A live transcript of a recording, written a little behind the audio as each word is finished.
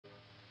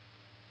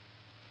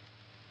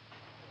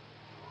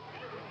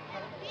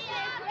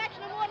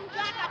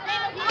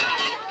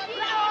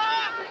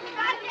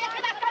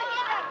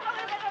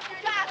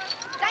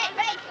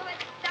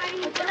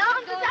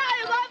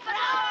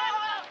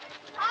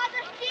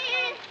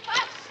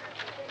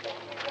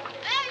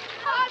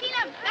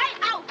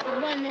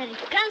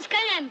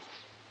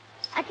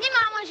A ti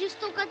mama že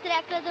stokrat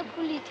rekla, da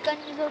politika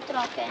ni za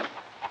otroke?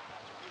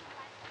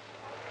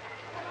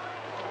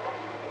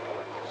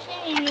 Še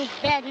ni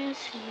nobeden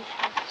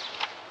slišal.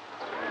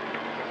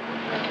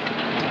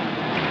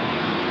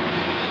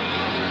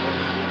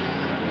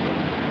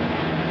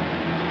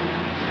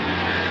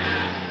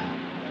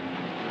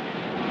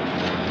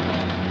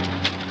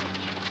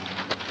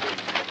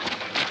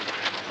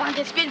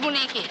 Fante, spet bo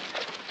nekaj.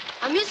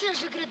 A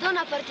misliš, da gredo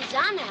na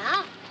partizane,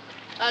 a?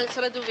 Ali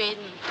so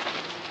radovedni.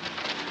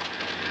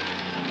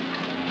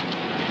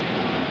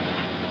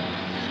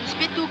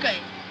 Spet tukaj.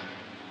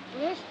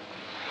 Veš,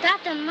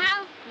 tata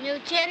mal mi je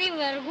včeraj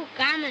vrgel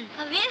kamen.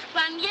 A veš,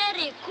 pa mi je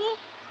rekel,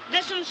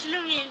 da sem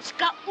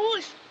slovenska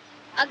us.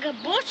 A ga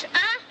boš,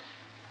 a?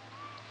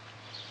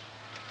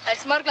 A je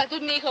smrkla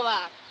tudi njihova?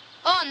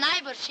 O,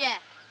 najbrž je.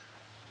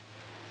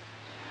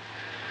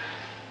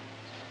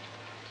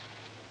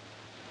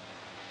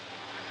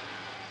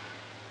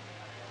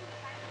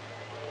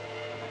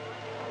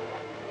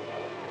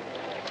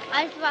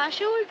 A iz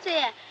vaše ulice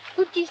je?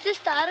 Tudi tiste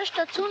stare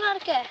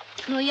štacunarke?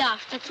 No ja,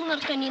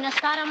 štacunarka je njena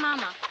stara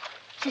mama.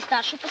 Se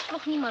starša pa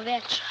sploh nima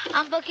več.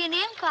 Ampak je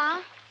Nemka, a?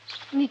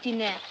 Niti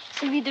ne.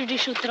 Se vidiš, da je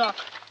še otrok.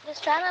 Da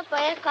stara pa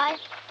je kaj?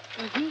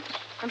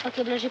 Ampak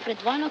je bila že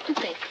pred vojno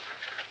tukaj.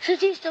 So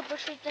tisto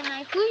pošljite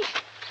najhujš?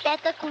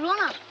 5.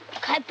 kolona?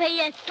 Kaj pa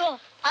je to?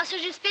 A se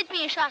že spet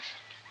mešaš?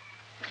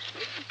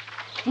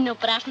 Ti ne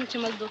vprašam, če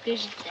ima kdo te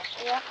žice.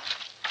 Ja.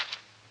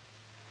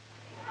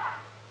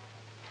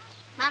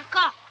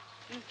 Marko,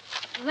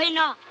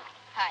 vojno.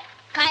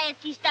 Kaj je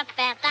tista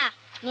 5?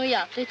 No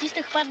ja, to je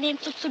tistih par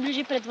Nemcev, ki so bili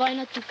že pred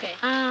vojno tukaj.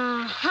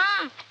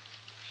 Aha.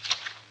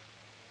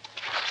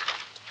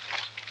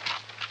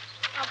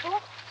 A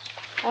bo?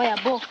 O ja,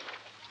 bo.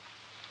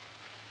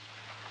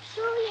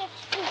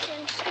 Čuječki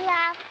sem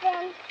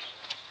slapen.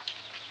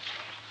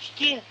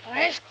 Štir,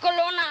 res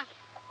kolona?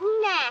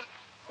 Ne,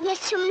 jaz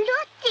sem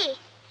Luti.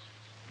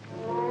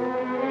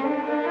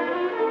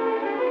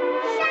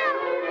 Sam.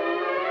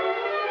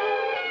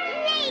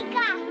 Glej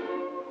ga.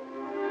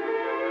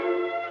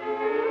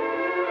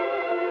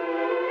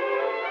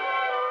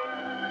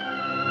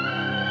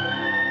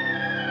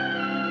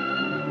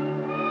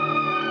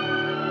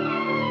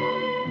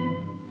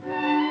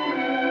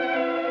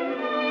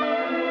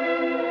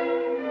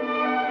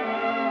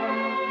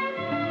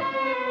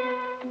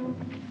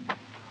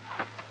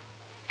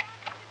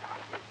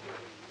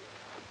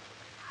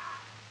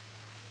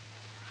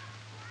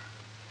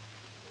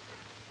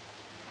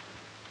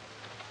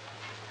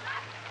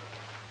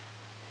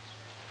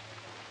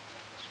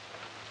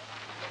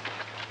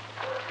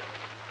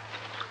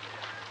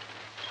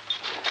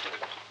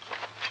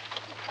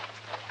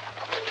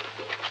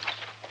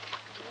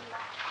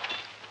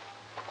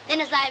 Daj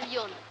nazaj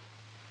avion.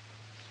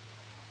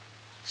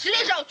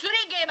 Slišal, curi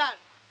Geban.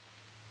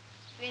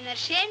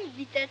 Veneršen,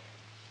 vidite.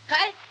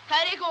 Kaj? Kaj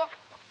je rekel?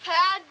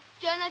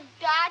 Ja, ne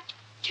da,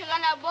 če ga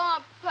ne bomo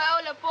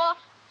pel lepo,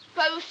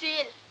 pel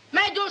sil.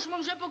 Mej duš mu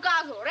že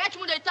pokazal, reč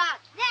mu, da je tat.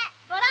 Ne,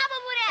 porabo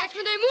mu reč. Reč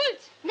mu, da je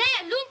mulc. Ne,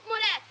 lump mu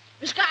reč.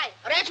 Veš kaj,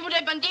 reč mu, da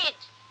je bandit.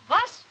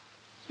 Was?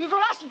 Mi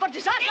vlasten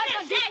partizan, kaj je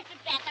bandit?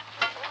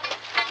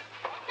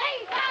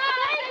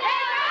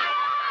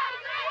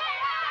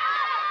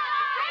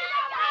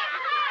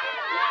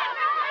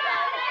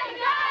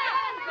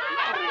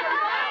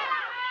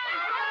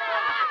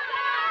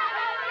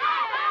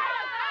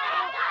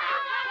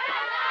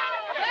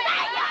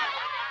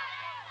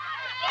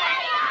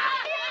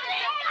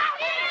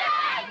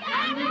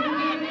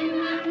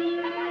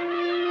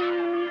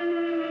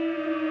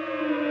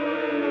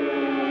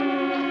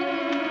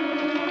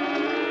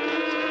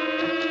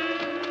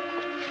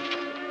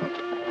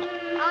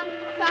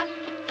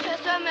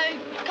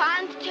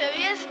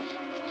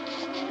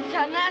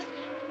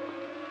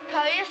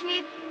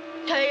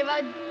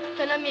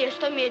 Da na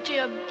mesto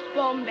mečejo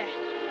bombe.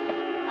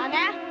 A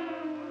ne?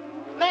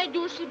 Mej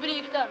duš si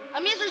brihtan. A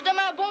misliš, da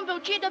imajo bombe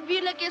oči, da bi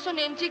videli, kje so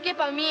Nemci, kje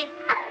pa mi?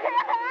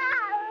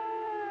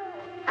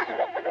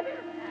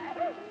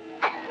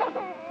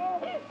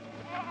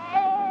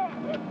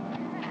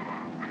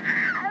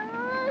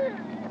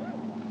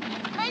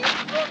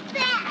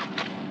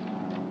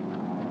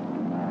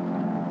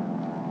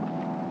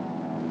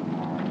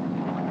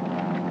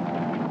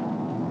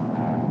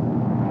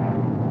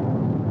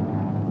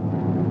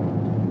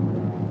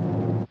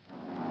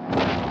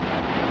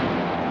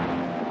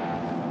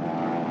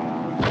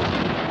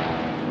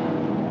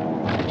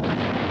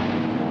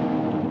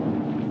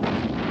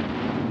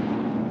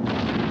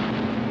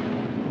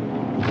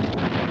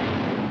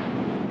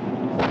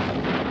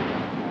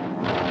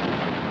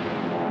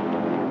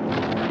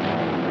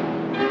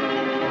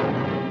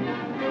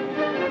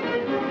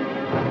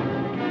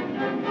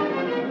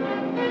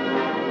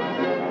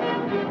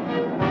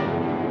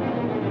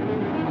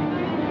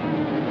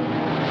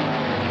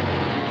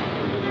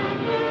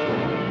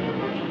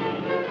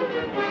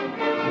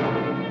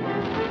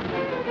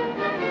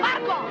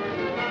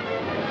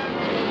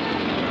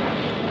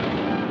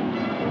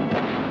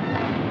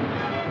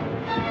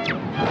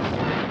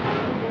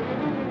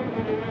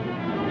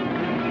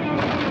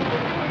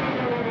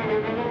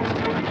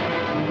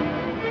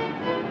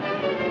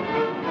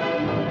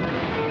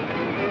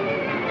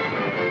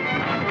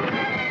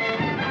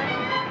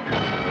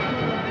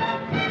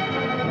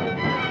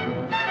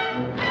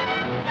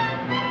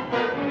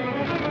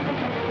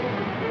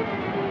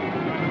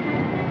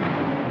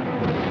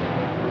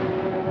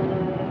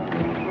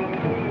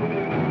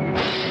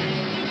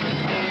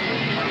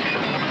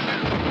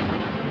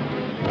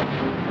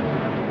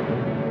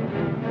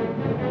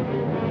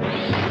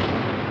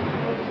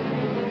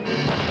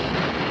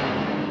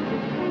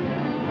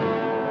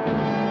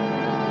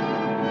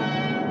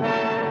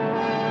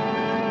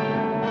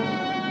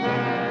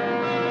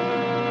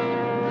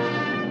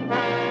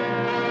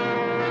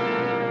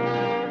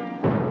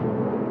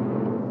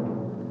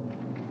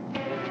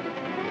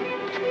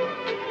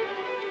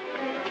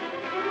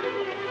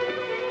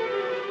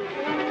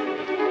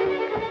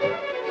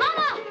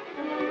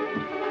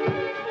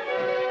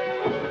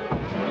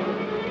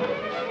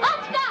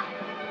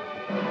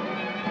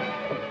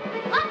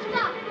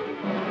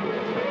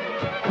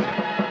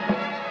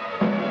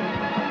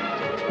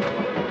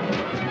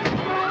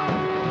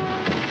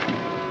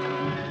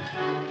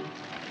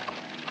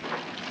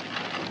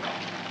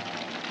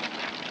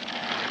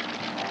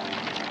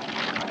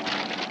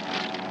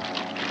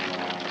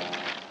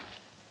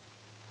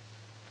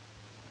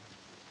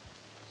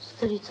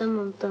 Strica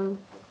imam tam.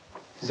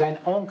 Sein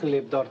Onkel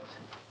lebt dort.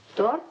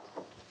 Dort?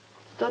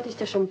 Dort ist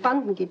ja schon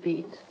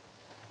Bandengebiet.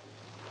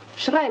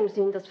 Schreiben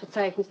Sie in das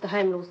Verzeichnis der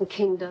heimlosen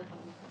Kinder.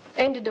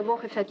 Ende der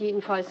Woche fährt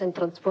jedenfalls ein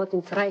Transport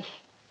ins Reich.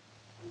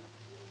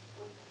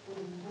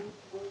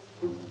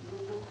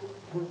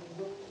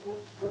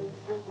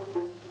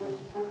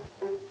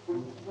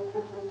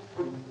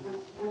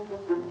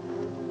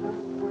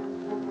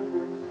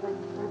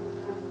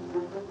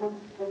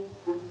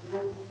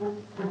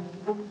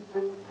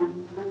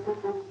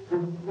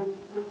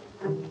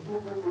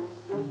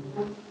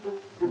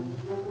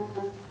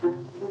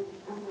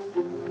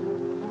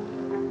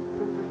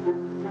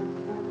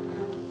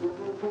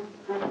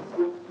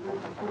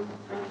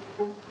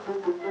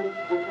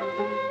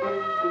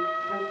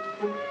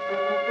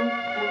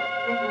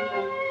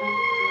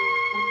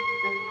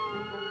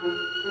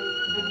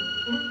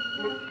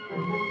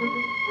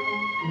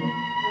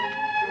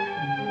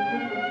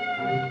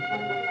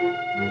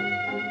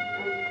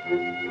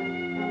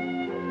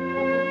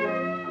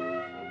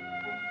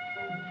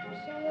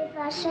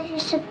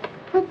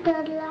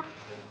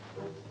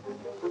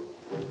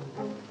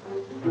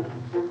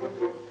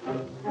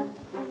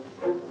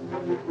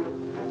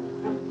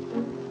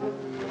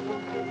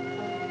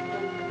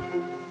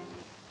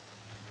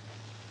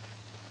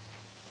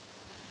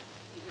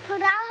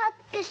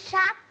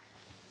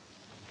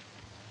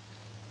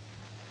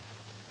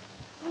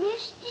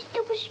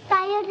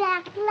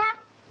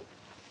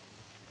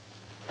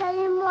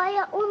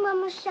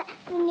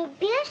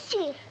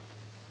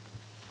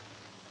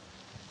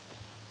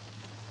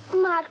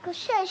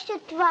 Ще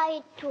това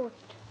и тут.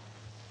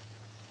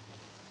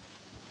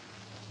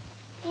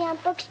 И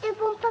амpak ще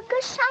bom pa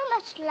kar sama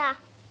šla.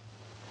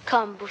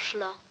 Kam bo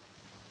šla?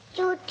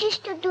 V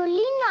tisto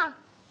dolino.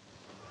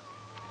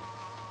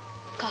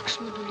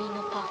 Kakšno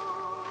dolino pa?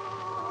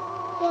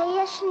 Ja,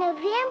 jaz ne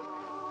vem.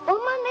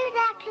 Oma mi je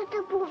rekla, da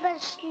bomo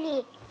šli.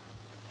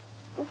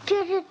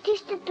 Ker v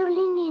tisto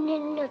dolini ni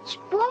nič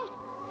bom,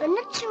 pa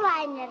nič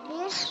vojne,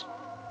 veš?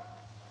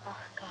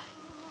 Ah, kaj.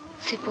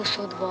 Si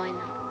posod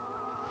vojna.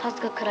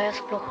 Tazga kraja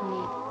sploh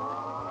ni.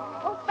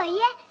 Opa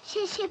je,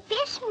 še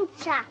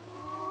pesmica.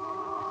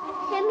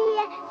 Se mi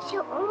je,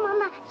 še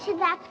mama še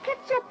večkrat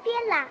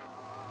zapela.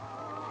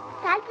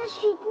 Tata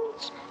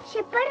Žitnič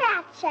še pa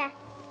reče.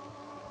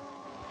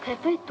 Kaj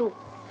pa je tu?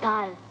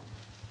 Tal.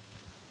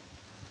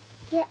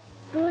 Je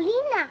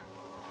dolina.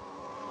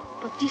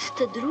 Pa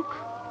tiste drug?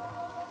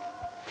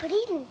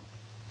 Friden.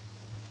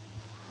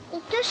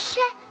 In to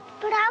še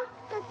prav,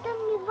 da tam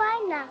ni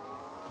vojna.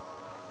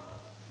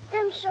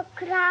 Tam so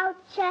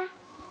kravče,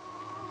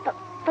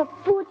 pa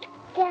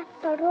putke,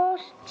 pa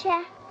rošče.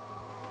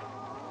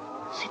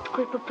 Si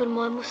tako je pa pri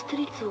mojemu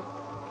stricu.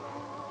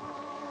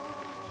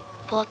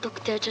 Potok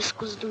teče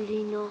skozi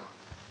dolino.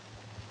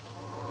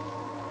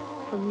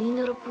 Pa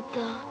mine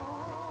roputa.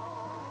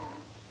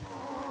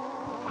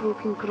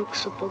 Krog in krog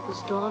so pa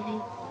gozdovi,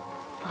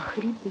 pa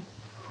hribi.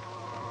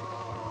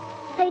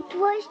 A je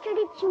tvoj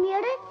stric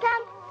Mire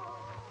tam?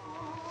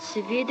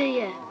 Seveda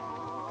je.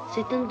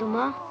 Si tam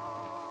doma?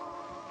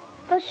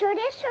 Pa so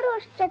res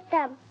rošče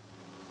tam?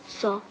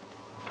 So,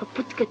 pa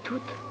putke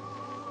tudi.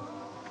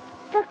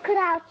 Pa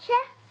kravče?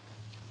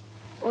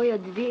 Oja,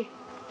 dve,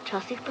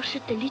 včasih pa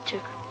še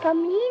teliček. Pa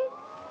mlin?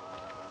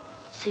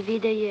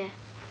 Seveda je.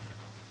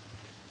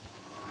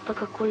 Pa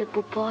kako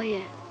lepo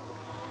poje.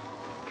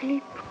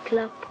 Klip,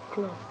 klap,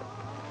 klop.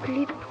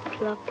 Klip,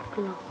 klap,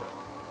 klop.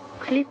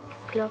 Klip,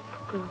 klap,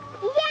 klop.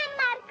 Ja,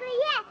 Marko,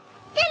 je.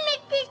 Tam je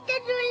tista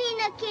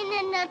dolina, ki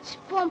ne nič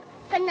bom,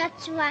 pa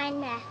nič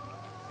vojne.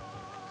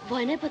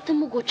 Vojne pa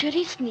tam mogoče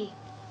res ni.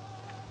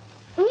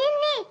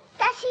 Ni,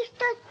 da si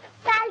to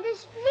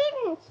taldes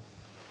vidnic.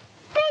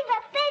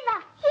 Pejva,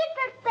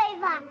 hitro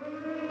pejva.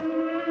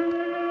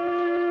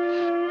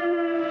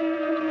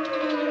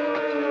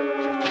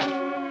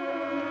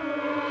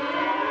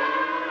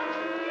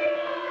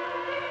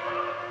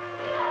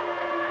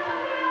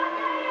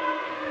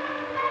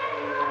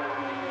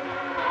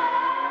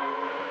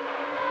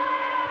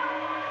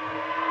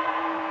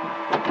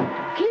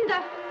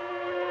 Kinder!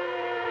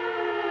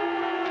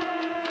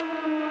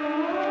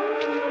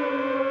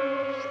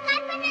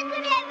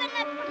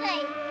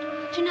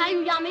 Če naj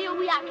ujamejo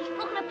vojaki,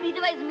 sploh ne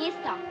prideva iz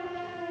mesta.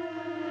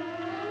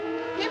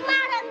 Ne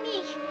maram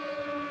jih.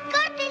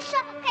 Krti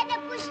so, kaj ne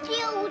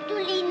pustijo v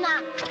dolina.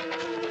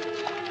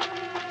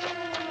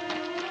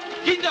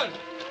 Kinder!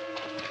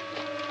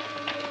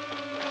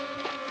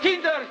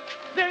 Kinder!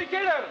 Schnell,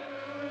 Keller!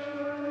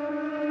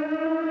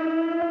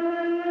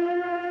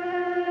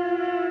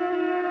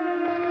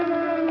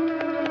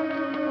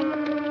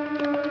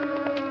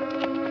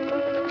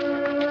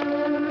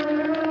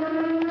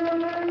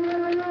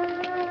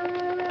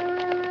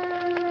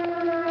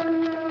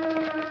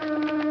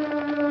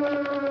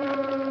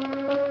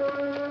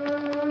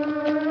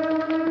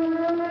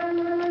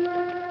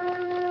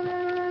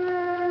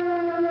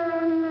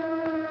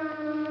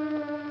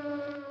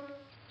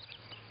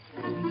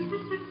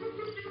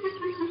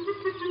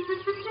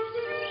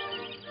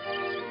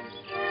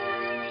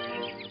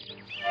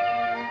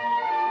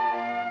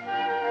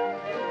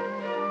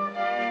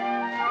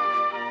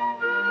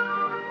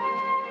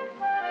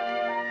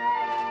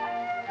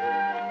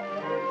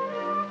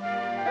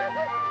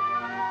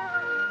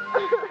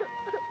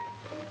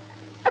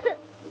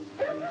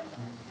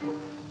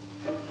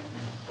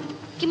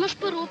 imaš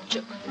pa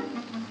robček.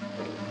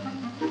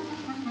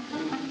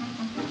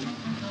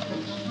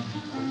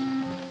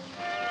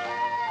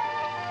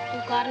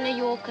 Kar ne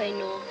jokaj,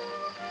 no.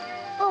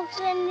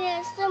 Se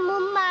ne, samo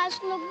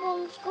masno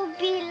bom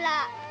zgubila.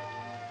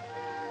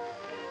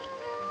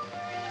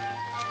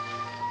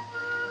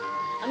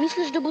 A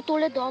misliš, da bo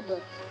tole dobro?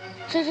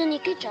 Vse za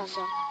nekaj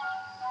časa.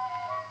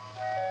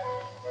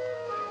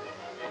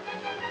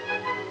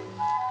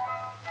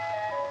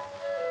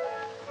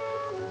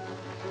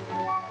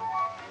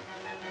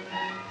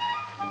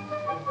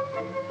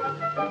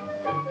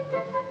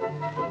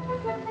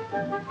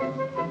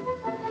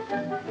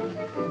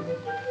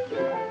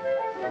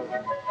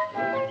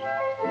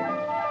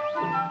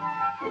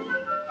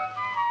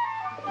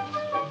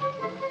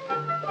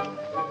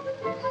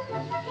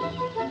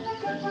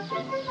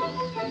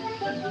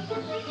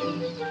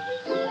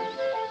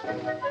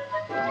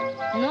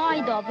 No,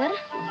 aj dober.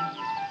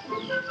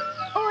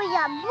 O,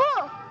 ja bo.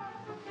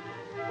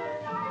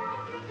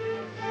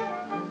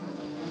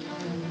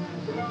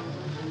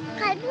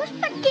 Kaj boš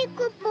pa ti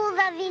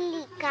kupila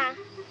velika?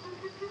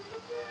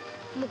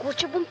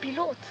 Mogoče bom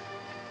pilot.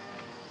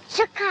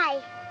 Zakaj?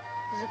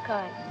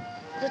 Zakaj?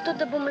 Zato,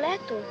 da bom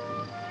letel.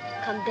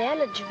 Kam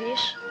daleč,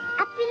 veš?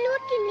 A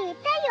piloti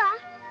letajo?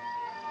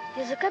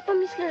 Ja, zakaj pa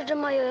misliš, da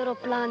imajo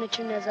aeroplane,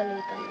 če ne za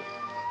letanje?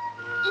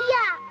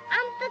 Ja,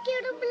 ampak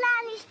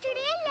aeroplani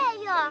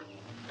streljajo.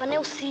 Pa ne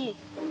vsi.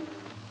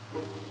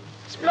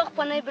 Sploh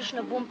pa najbrž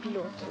ne bom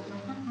pilot.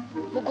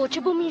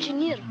 Mogoče bom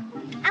inženir.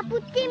 A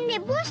potem ne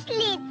boš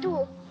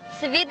letel?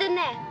 Seveda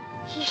ne.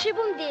 Hiše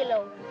bom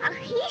delal. A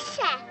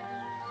hiše?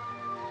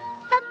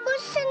 Pa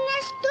boš se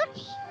nas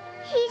tudi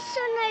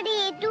hišo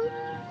naredil,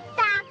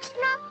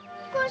 takšno,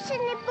 ko se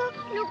ne bo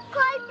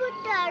nikoli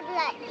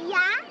potrla,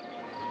 ja?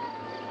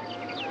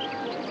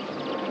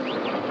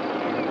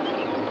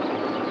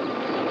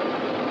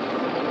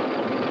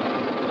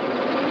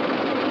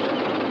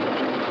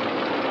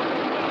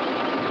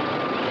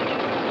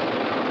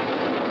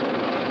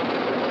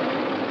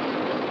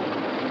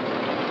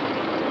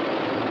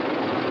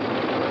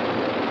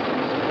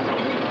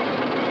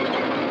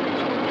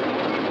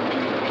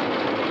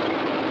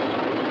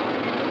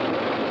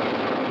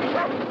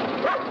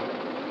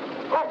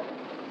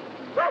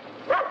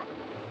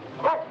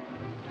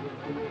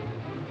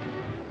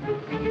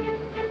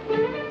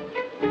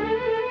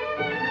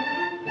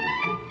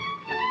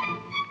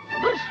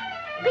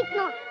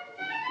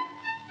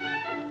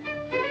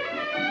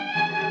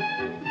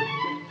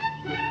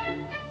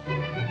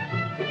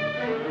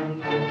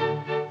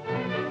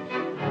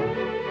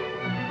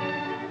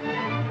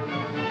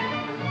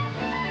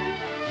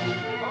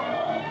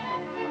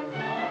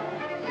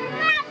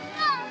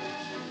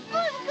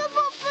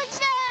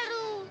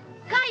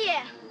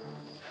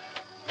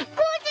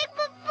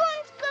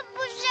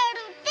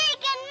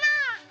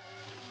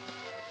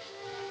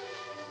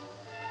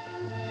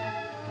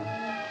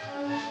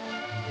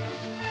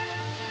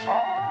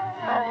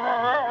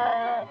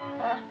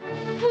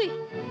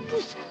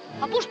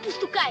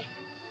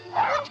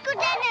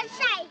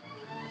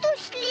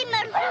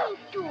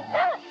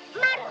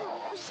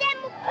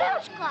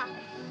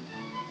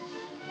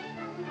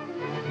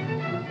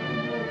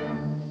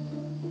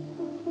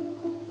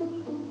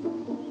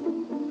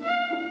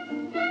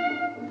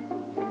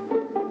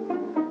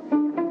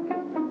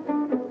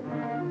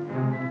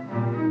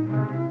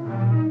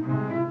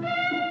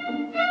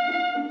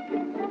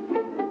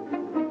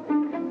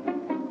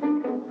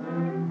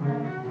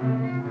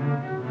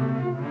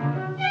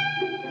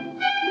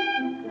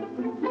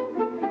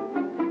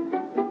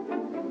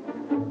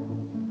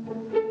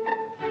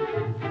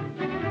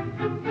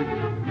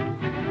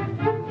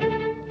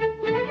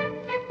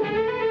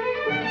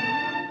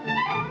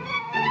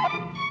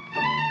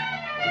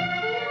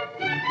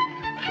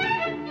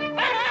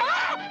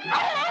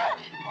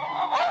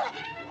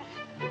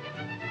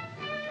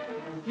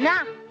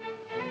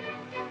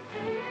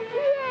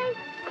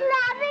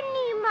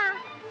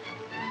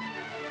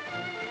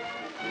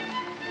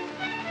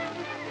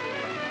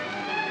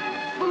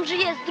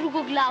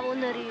 Glavo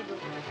naredil.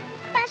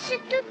 Pa še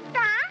tudi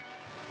ta?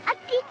 A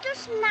ti to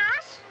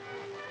znaš?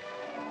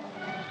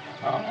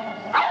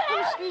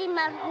 Pušli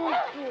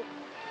Margutu.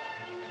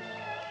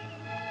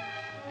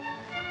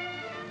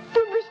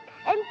 Tu bist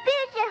ein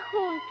böser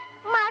Hund.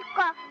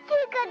 Marko,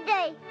 ti ga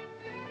dej.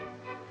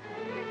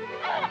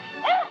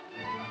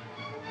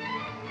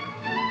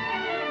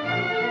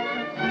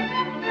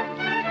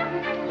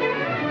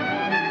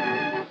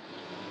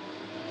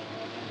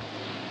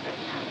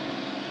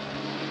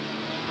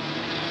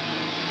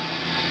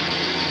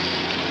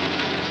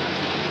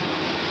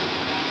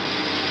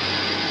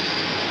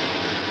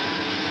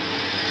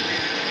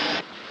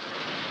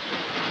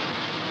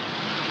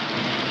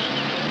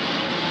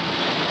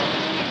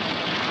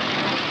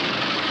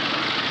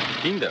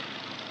 Kinder,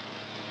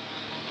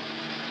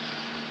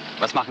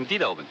 was machen die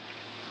da oben?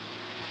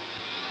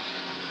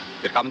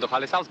 Wir haben doch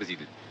alles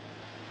ausgesiedelt.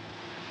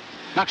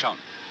 Nachschauen.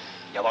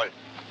 Jawohl.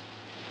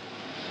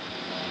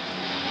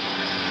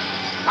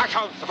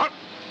 Nachschauen, sofort.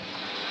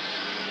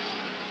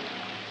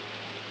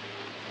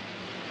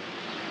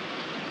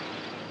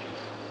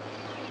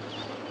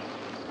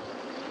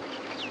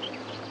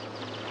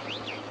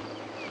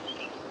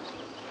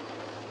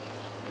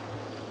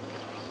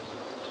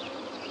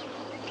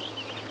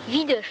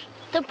 Vidiš,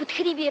 tam pod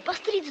hribi je pa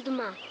stric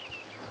doma.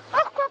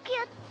 Kako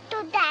je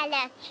to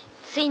daleč?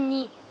 Sej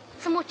ni.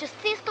 Samo čez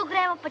cesto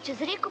gremo, pa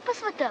čez reko, pa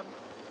sva tam.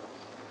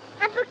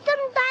 Ampak tam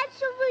dal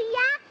so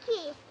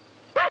vojaki.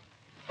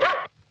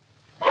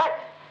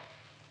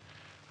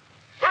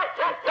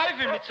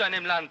 Teufel mit so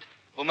einem Land,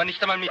 wo man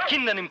nicht einmal mit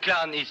Kindern im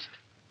Klaren ist.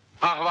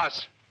 Ach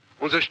was,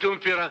 unser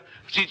Sturmführer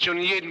sieht schon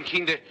in jedem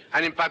Kinde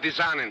einen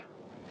Partisanen.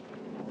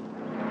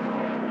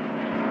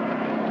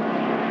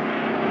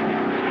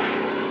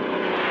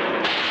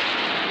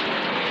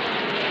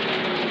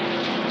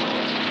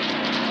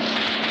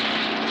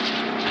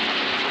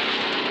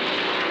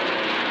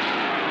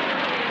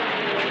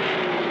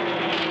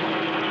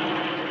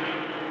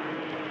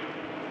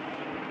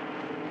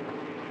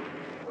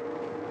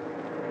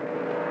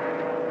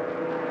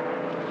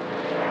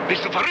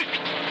 Bist du verrückt?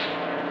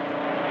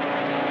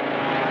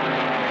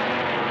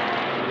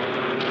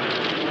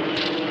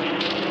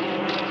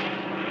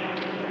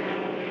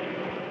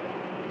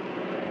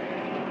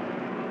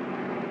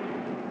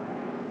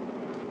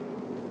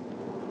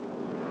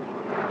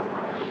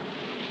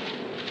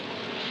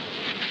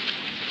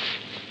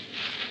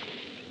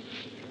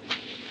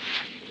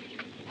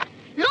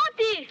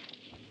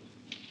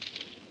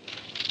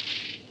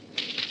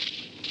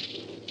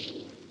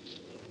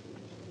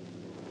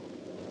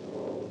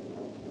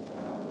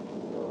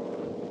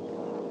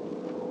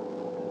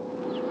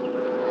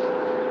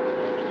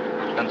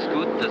 Ganz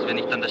gut, dass wir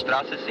nicht an der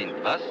Straße sind,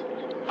 was?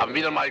 Haben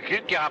wieder mal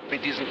Glück gehabt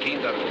mit diesen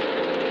Kindern.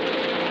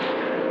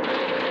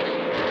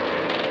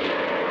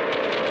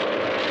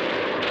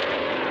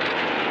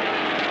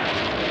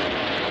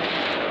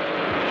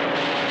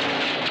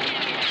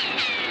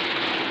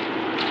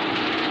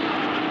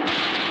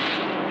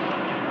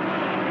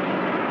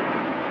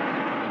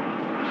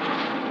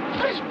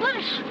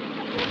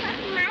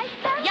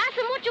 Ja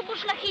sem mucho bo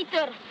šla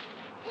hiter.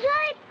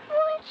 Joj,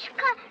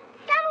 punčka,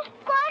 tam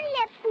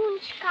gorje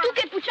punčka.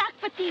 Tukaj počak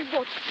pa ti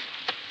bod.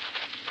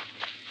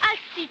 Aj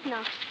sitna.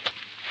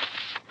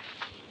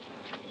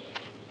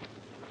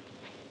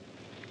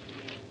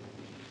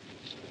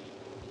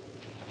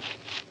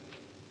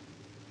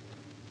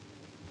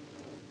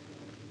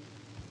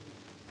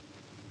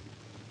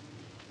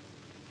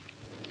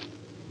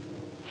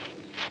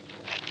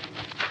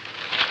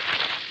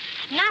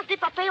 Na, zdaj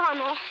pa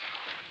pevano.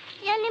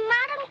 Ja ne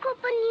maram, ko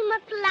pa nima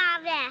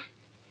plave.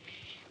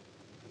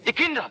 Die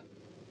Kinder!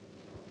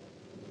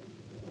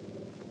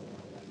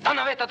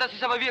 Donnerwetter, das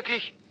ist aber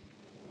wirklich...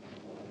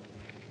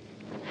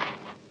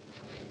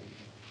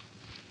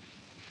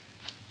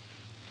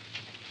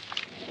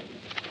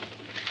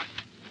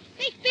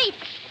 Piet,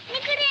 ne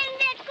grem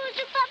več, ko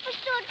so pa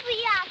posod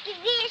vojaki,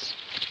 veš?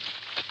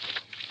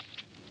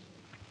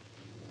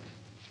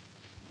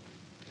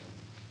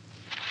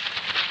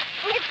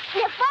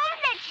 Ne bom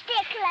več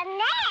tekla,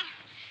 ne.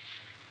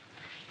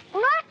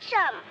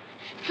 Nočem.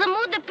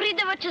 Samo da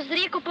prideva čez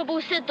reko, pa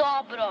bo vse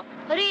dobro.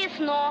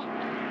 Resno.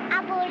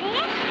 A bo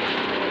res?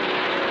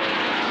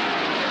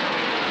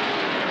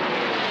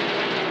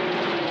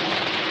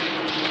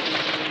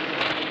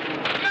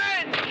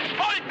 Mensch,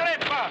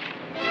 Volltreffer!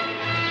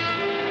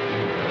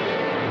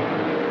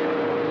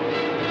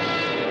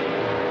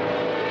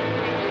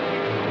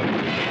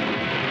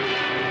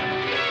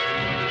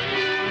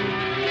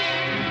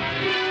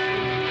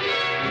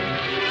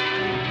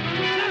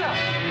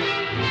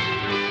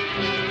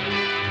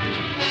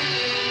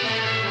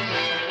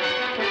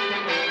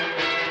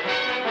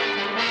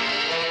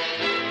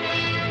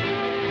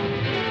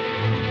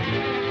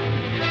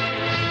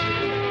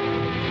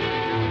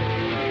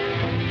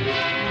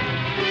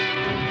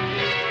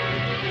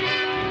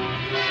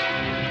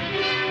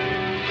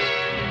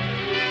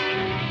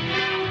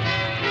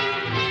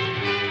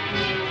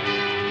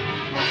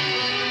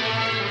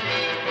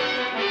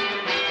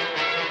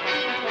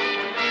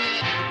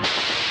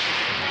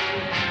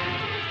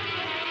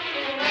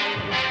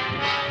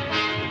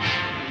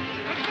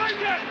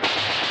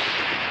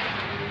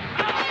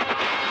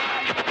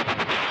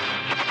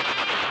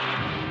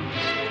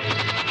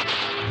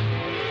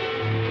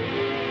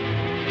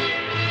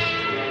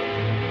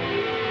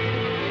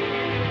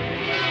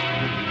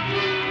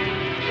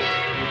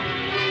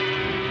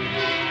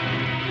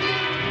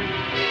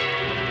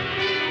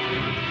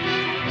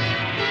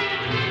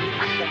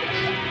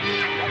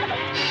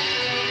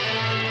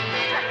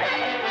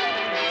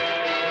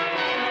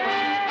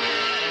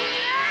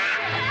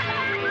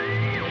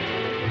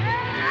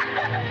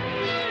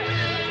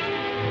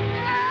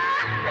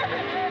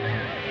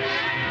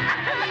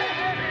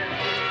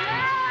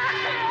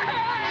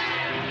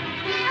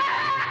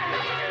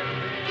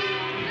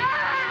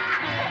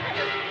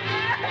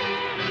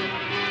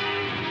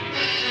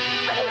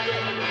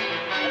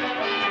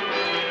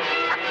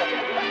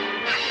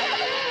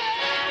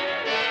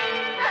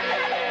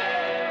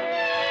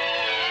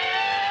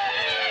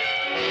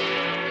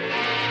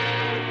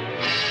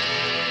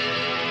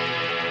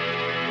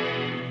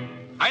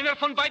 Einer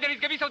von beiden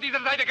ist gewiss auf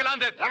dieser Seite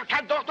gelandet. Er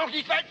kann doch noch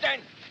nicht weit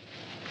sein.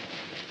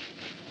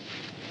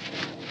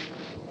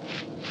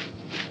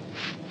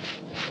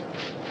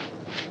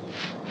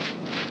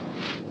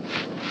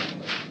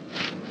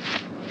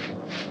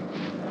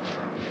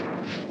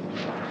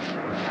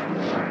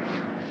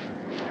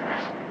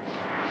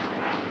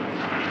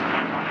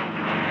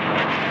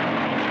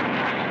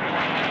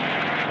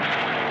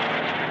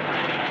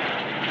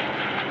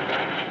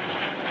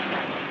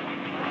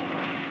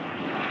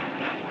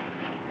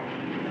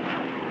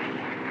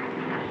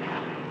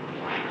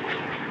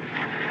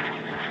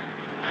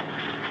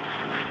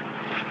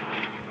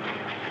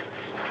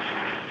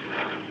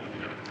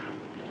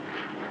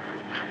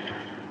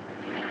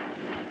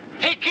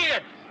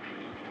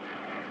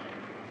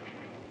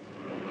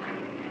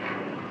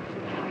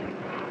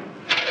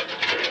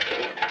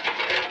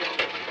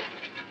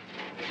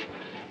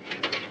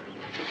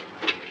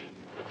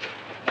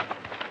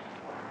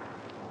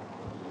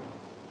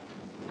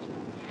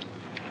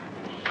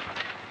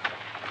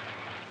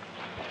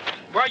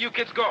 Where are you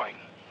kids going?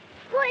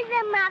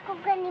 Pojďme ako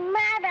ga ni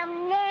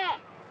maram, ne.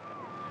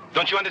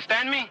 Don't you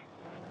understand me?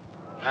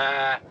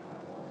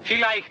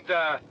 Vielleicht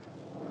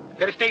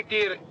versteht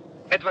ihr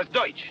etwas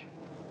Deutsch?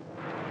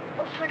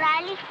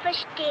 Freilich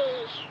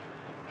verstehe ich.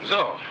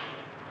 So.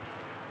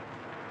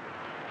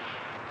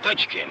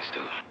 Deutsch kennst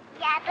du?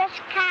 Ja, das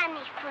kann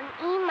ich von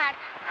ihm,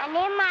 a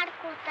ne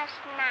Marko das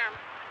znam.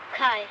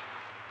 Kaj?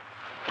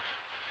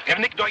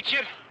 Nicht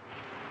Deutscher?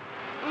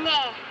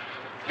 Ne,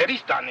 Wer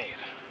ist dann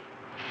er?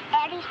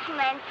 ist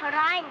mein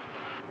Freund.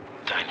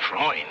 Dein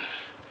Freund?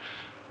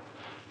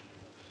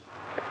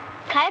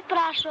 Kaj je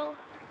vprašal?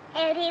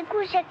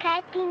 Rekel,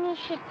 zakaj ti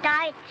nisi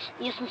Deutsch?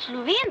 Jaz sem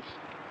Slovenc.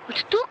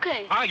 Od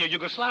tukaj. Ah, you're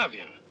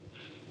Yugoslavian.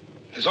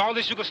 Is all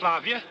this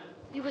Yugoslavia?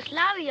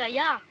 Jugoslavija,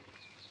 ja.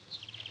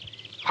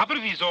 Aber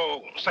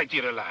wieso seid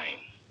ihr allein?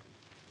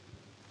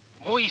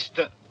 Wo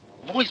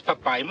ist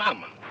Papa und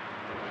Mama?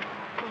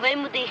 Povej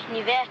mu, da jih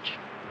ni več.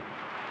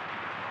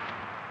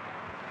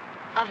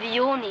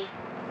 Avioni.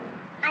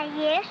 A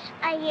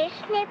jaz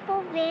ne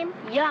povem.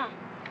 Ja.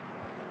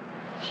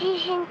 Sie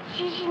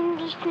sind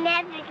nicht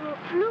mehr wegen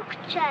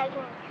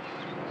Flugzeugen.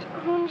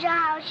 Unser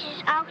Haus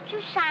ist auch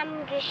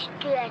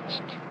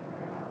zusammengestürzt.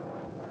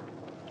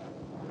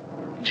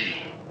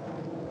 Gee,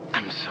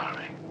 I'm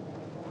sorry.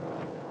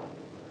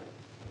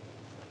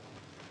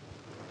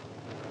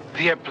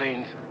 The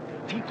airplane's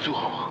viel zu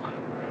hoch.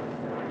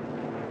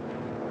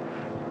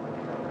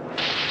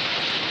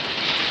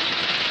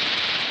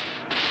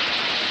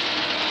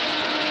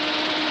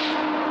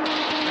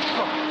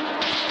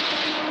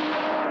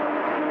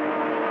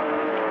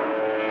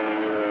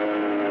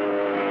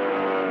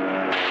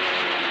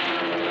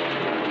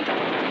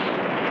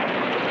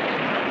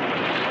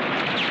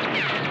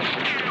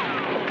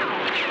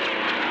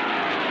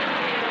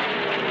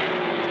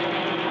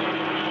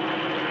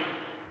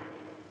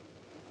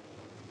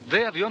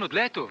 Zdaj je avion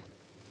odletel.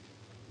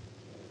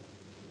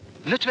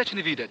 Nič več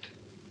ne videti.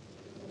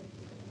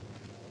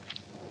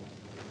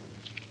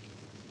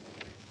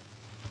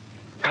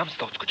 Kam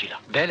sta odskočila?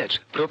 Daleč,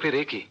 prav pri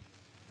reki.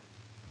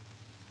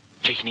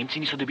 Če jih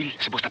Nemci niso dobili,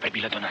 se bosta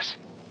prebila do nas.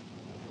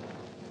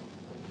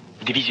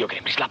 V divizijo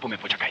grem, pri slapu me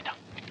počakajta.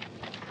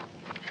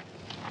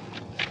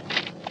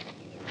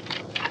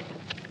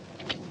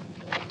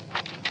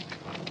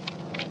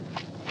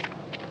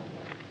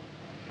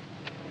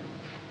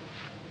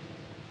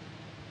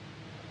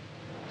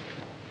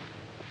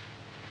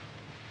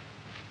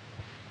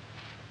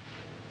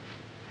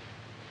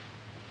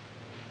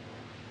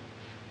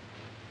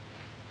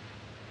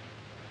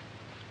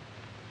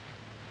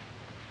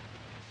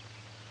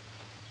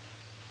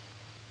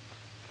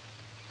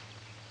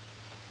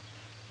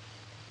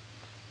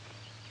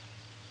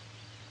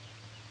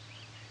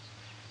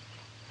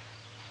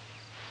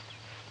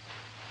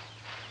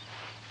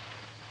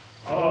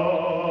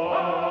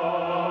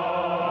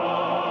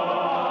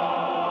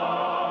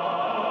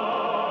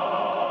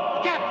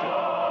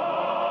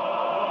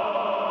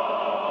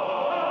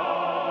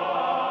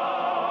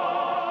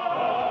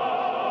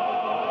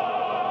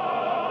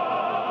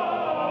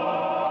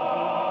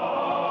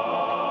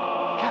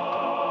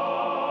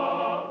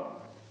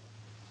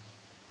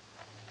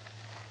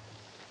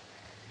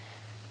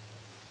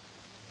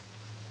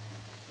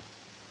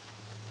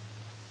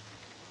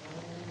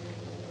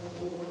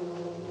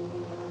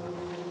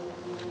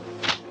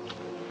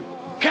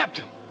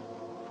 Captain!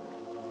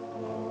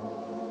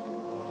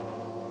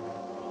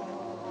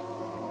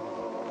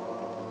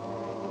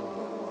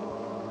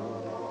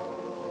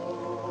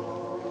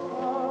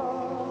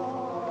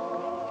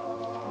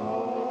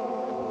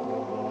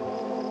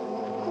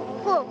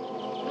 Kako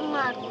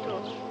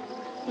mrtev?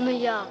 No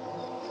ja,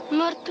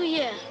 mrtev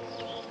je.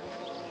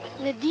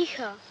 Ne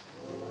diha.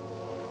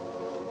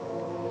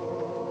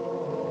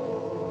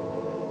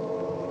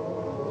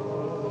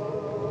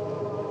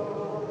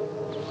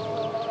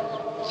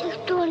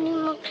 To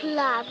nima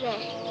glave.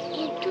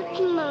 Je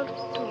tudi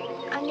mrtev,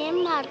 a ne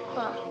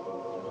Marko?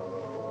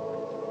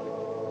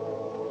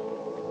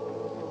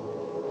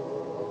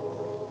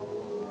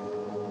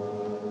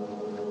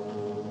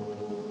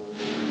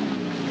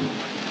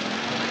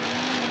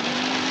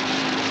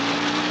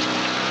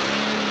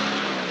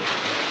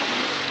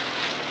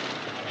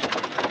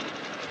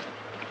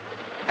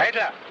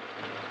 Heidler!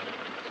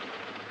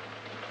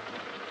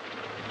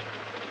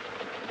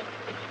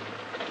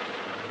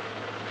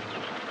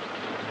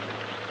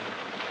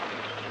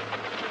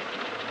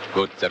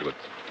 Gut, sehr gut.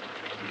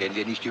 Gehen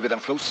wir nicht über den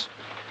Fluss?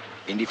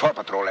 In die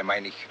Vorpatrole,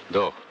 meine ich.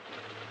 Doch.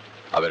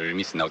 Aber wir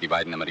müssen auch die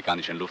beiden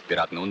amerikanischen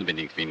Luftpiraten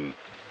unbedingt finden.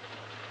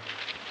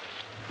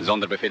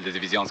 Sonderbefehl des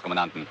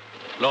Divisionskommandanten.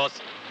 Los!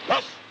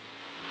 Los!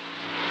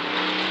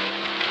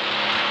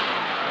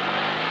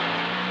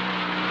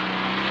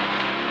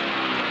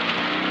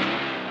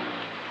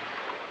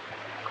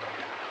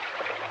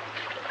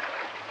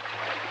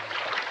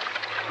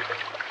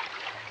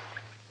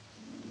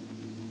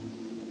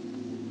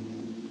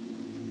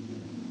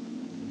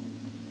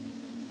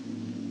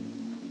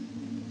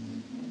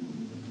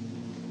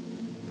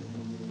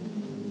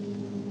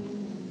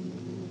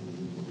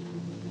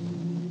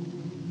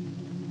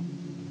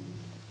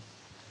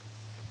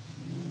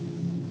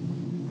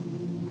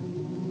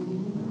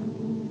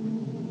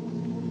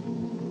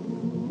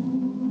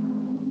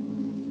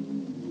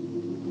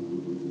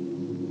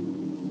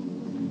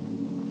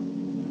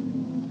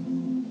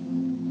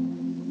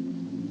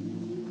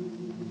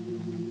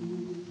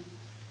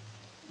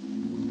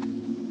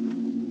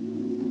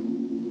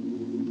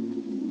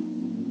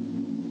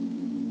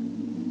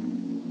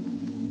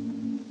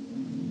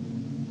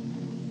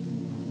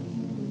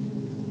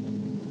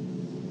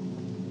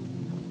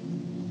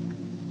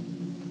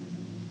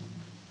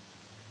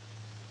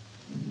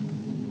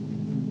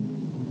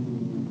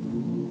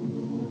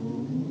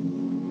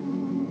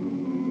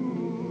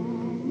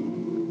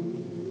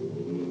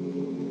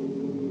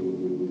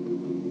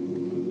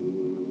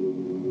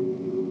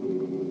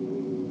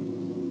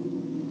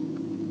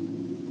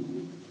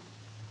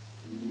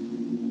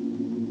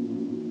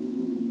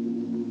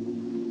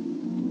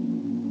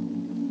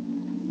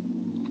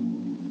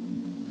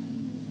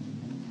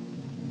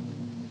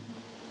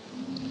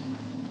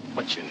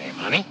 What's your name,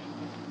 honey?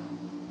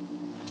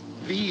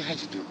 Wie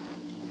heißt du?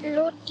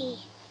 Lotti.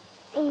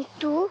 Und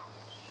du?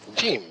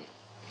 Jim.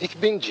 Ich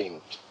bin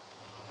Jim.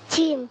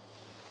 Jim.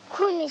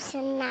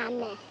 Komischer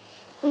Name.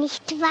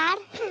 Nicht wahr?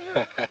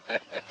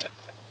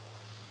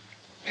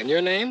 And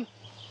your name?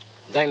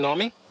 Dein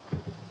Name?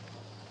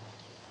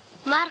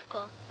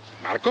 Marco.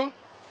 Marco?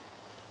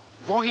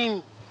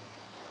 Wohin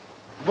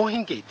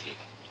geht ihr?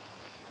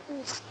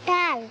 Im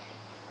Stall.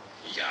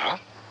 Ja?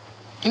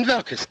 In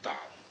welches Tal?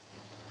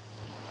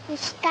 Im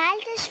Stall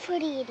des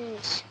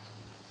Friedens.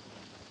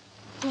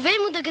 Povej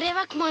mu, da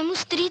greva k mojemu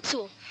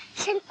stricu.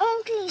 Sein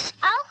Onkel ist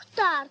auch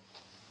dort.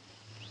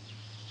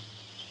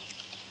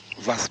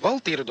 Was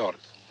wollt ihr dort?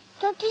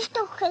 Dort ist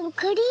doch kein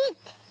Krieg.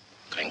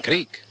 Kein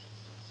Krieg?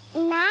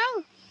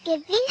 Nein,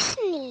 gewiss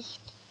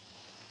nicht.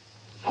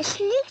 Es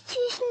liegt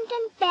zwischen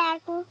den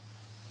Bergen,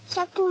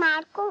 sagt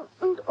Marco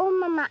und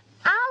Oma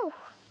auch.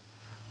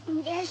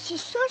 Und es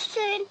ist so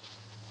schön.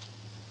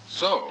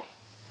 So.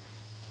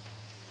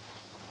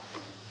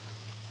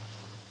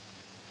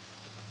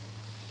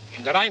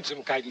 In der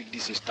Einsamkeit liegt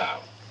dieses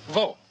Tal.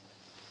 Wo?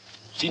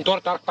 Sind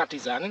dort auch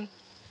Partisanen?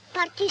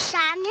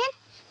 Partisanen?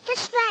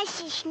 Das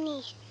weiß ich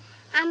nicht.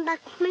 Aber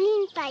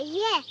Kmlin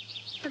Paje,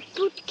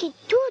 Paputki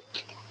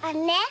tut,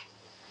 ne?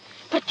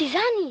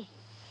 Partizani.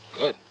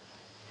 Good.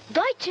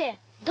 Deutsche.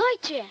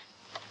 Deutsche.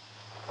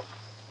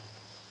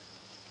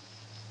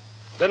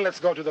 Then let's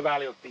go to the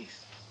Valley of Peace.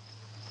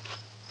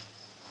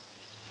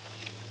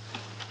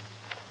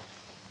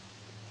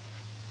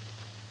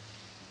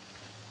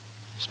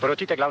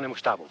 Sporočite glavnemu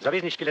štabu.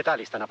 Zavezniški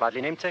letali sta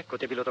napadli Nemce,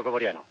 kot je bilo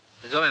dogovorjeno.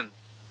 Razumem.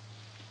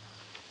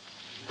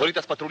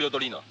 Volite s patruljo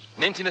dolino.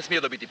 Nemci ne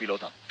smejo dobiti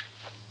pilota.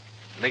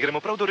 Ne gremo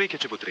prav do reke,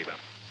 če bo treba.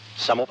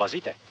 Samo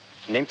pazite.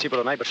 Nemci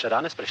bodo najbrž še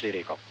danes prešli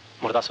reko.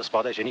 Morda so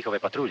spodaj že njihove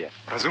patrulje.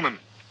 Razumem.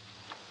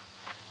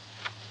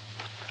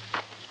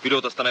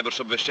 Pilota sta najbrž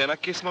obveščena,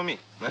 kje smo mi.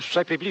 Ne?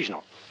 Vsaj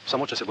približno.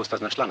 Samo, če se bosta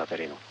znašla na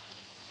terenu.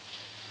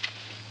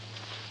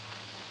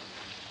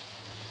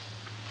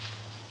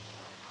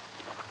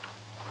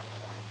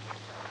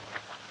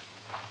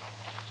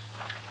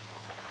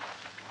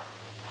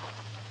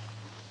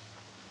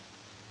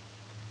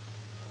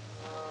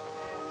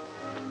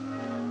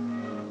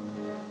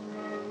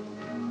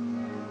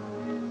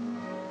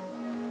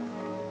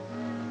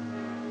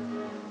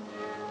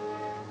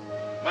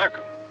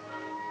 Marco.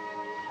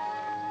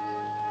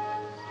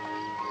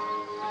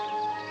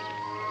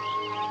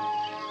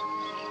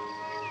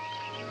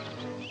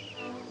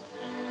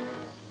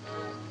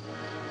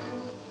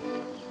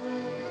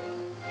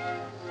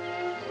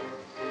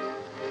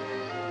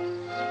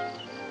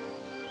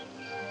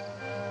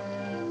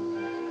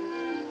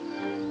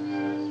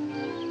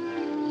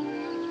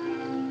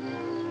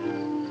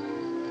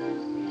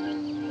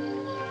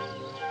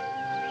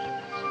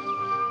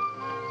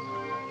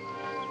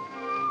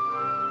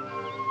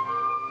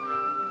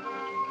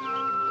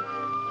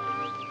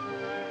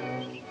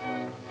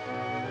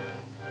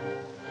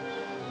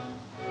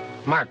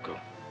 Marco.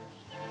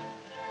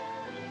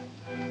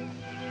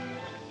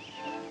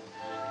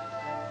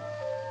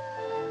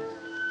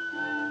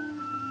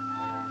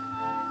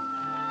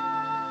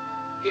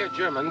 Ihr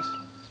Germans.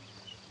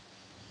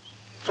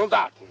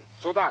 Soldaten.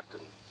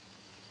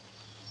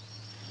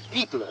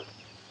 Hitler.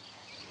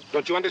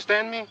 Don't you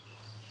understand me?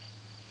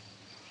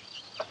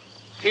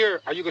 Here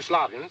are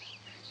Yugoslavians.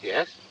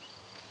 Yes.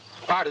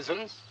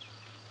 Partisans.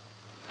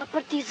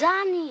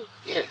 Partizani.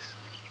 Yes.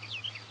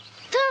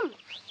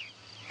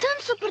 Tam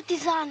so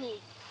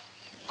partizani.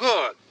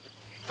 Good.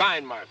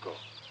 Fine, Marco.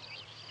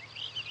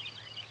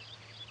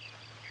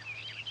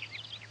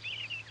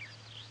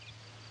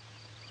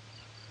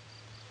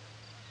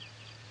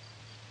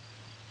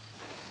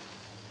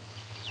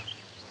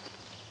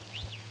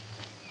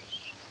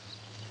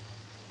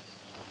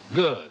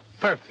 Good.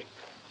 Perfect.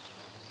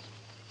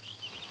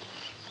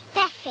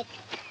 Perfect.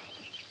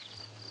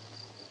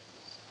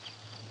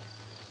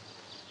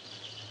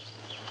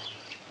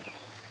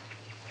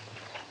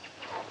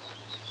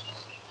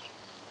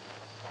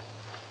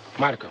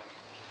 Marco,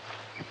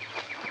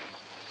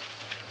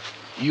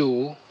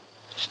 you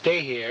stay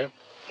here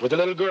with the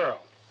little girl.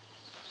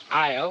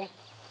 I'll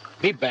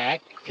be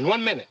back in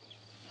 1 minute,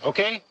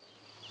 okay?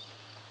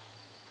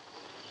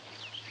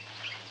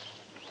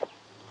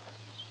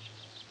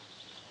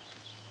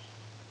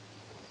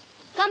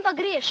 Kam pa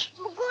greš?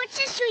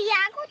 Mogoče so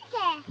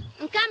jagode.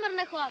 In kamer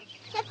ne hod?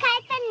 Zakaj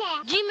pa ne?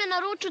 Jim je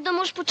naročil, da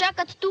moraš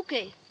počakati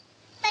tukaj.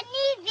 Pa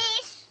ni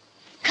veš.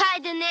 Kaj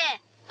da ne?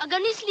 A ga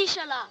ni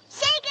slišala?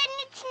 Sej ga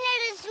nič ne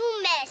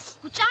razumeš.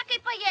 Počakaj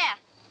pa je.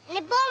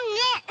 Ne bom,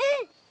 ne.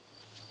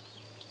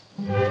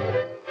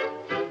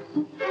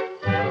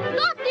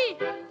 Loti!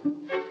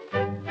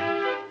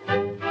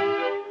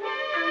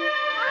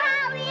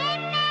 Aha,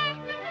 ujeme.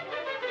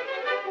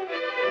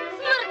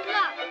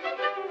 Smrtla!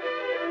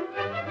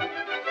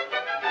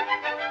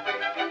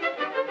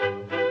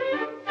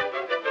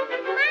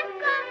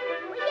 Marko,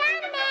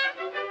 ujame.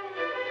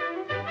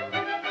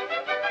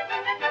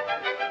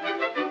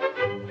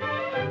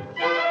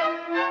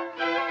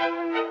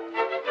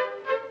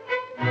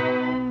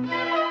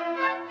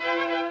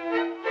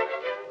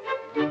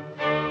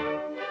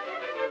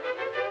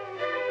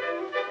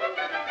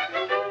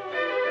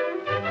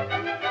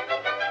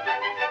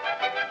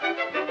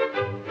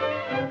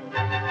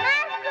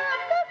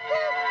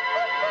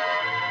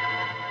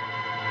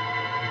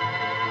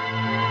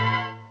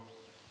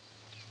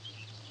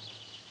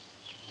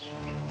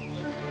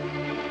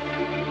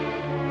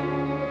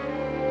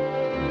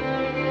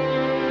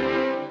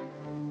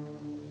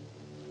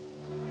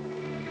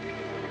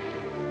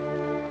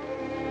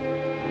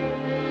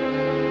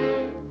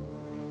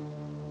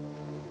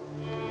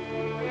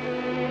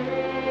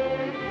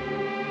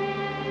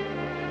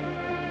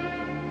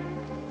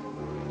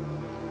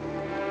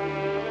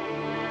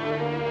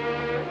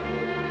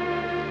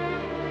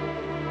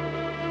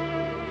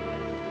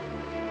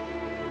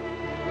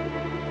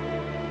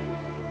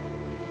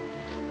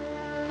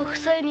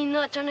 saj ni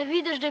nič, a ne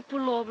vidiš, da je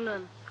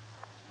polobljen?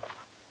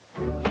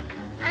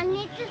 A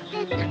ni to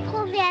zdaj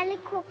tako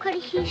veliko, kar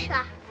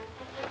hiša?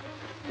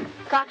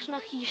 Kakšna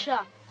hiša?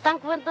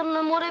 Tank vendar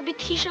ne more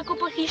biti hiša, ko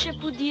pa hiše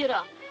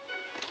podira.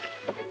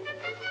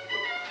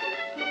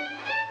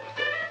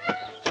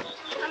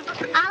 Ampak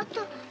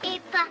avto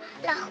je pa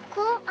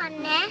lahko, a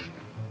ne?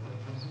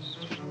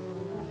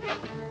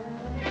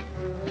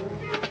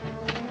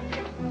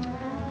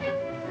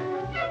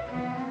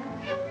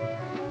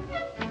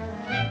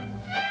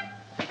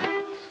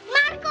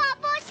 Marko,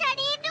 boš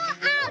naredil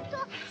avto,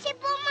 se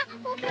bomo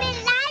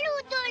vpeljali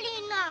v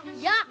dolino.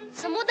 Ja,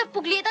 samo da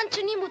pogledam,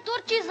 če ni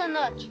motorči za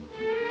nič.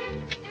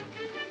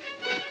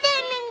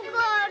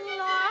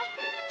 Gorno.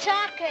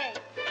 Čakaj.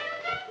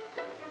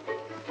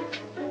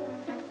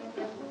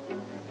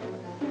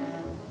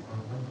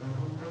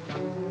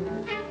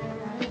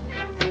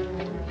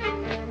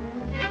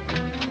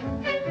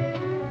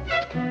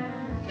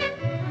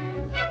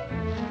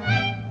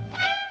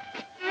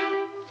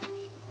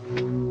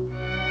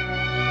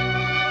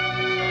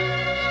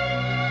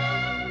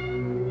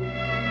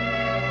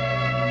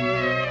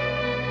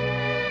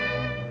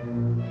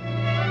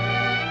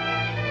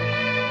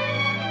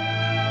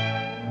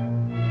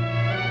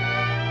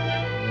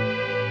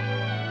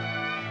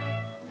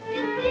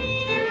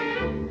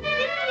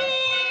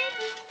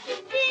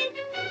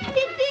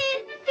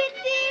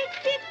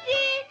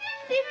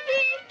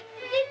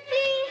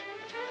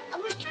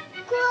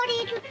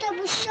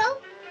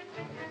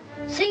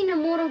 Sej ne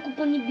moram, ko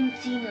pa ni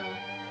benzina.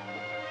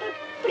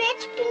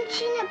 Preč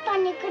benzina pa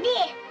ne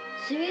gre.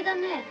 Seveda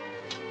ne.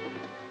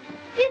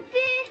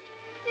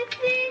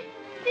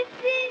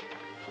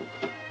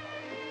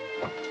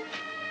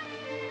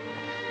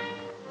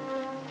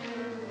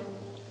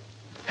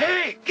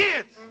 Hey,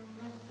 kids!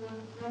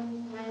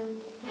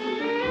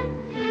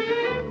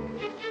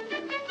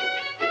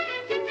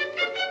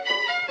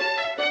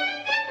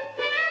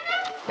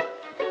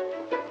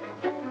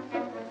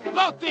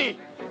 Lotti!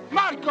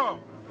 Marco!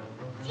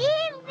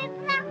 Jim, wir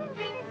brauchen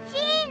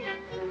Benzin.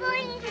 Wir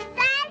wollen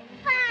steil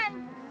fahren.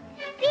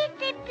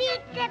 Bitte,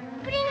 bitte,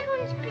 bring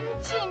uns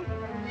Benzin.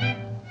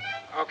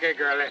 Okay,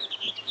 girlie.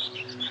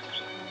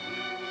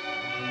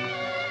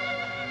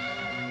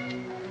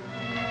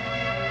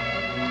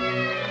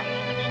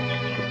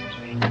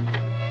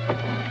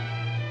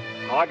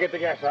 I'll get the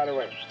gas out of the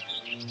way.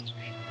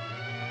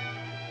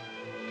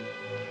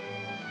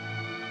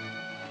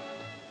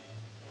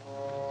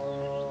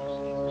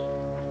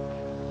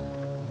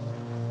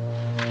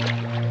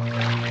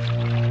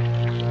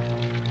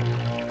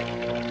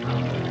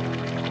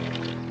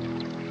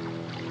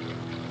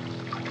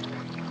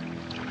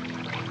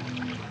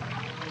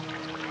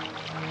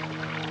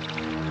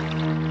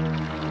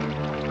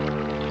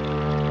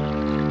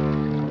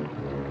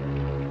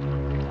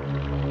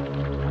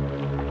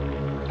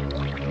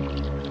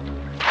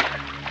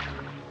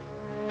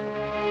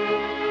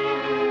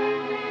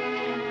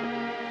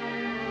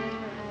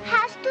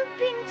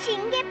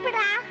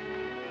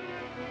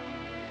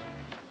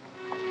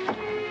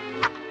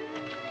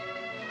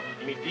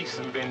 Mit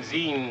diesem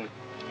Benzin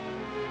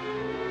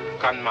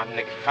kann man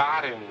nicht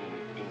fahren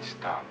in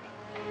Stadt.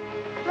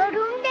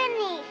 Warum denn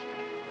nicht?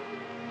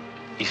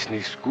 Ist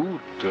nicht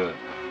gut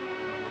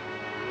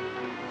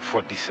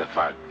vor dieser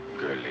Fall,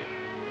 Girlie.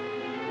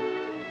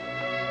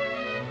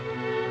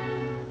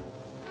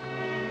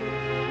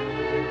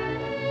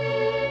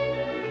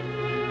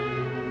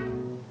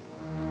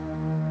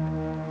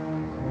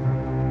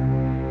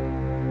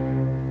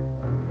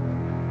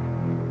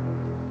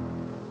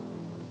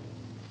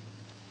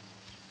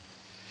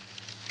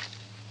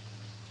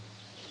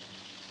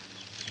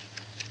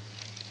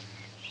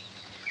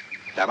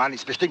 Der Mann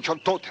ist bestimmt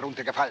schon tot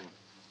heruntergefallen.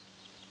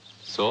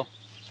 So?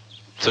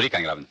 Zurück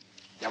eingraben.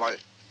 Jawohl.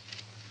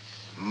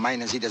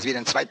 Meinen Sie, dass wir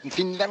den zweiten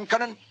finden werden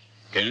können?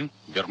 Können?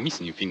 Wir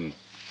müssen ihn finden.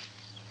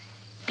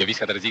 Gewiss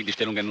hat er sich die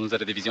Stellungen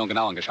unserer Division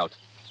genau angeschaut.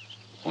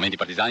 Und wenn die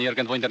Partisanen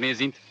irgendwo in der Nähe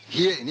sind?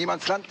 Hier, in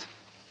Niemandsland?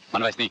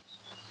 Man weiß nie.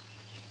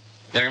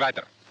 Wir gehen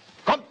weiter.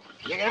 Kommt,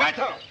 wir gehen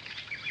weiter!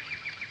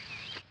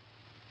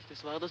 Ist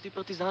es wahr, dass die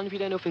Partisanen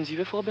wieder eine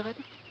Offensive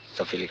vorbereiten?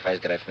 Soviel ich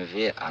weiß, greifen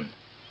wir an.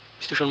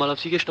 Bist du schon mal auf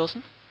sie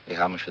gestoßen? Wir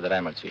haben schon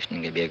dreimal zwischen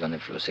dem Gebirge und dem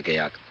Flusse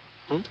gejagt.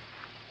 Und?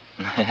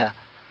 Naja,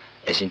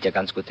 es sind ja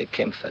ganz gute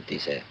Kämpfer,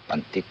 diese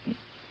Banditen.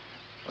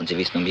 Und sie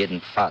wissen um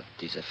jeden Pfad,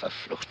 diese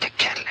verfluchte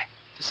Kerle.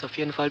 Das ist auf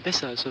jeden Fall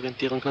besser als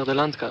Orientierung nach der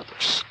Landkarte.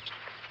 Psst.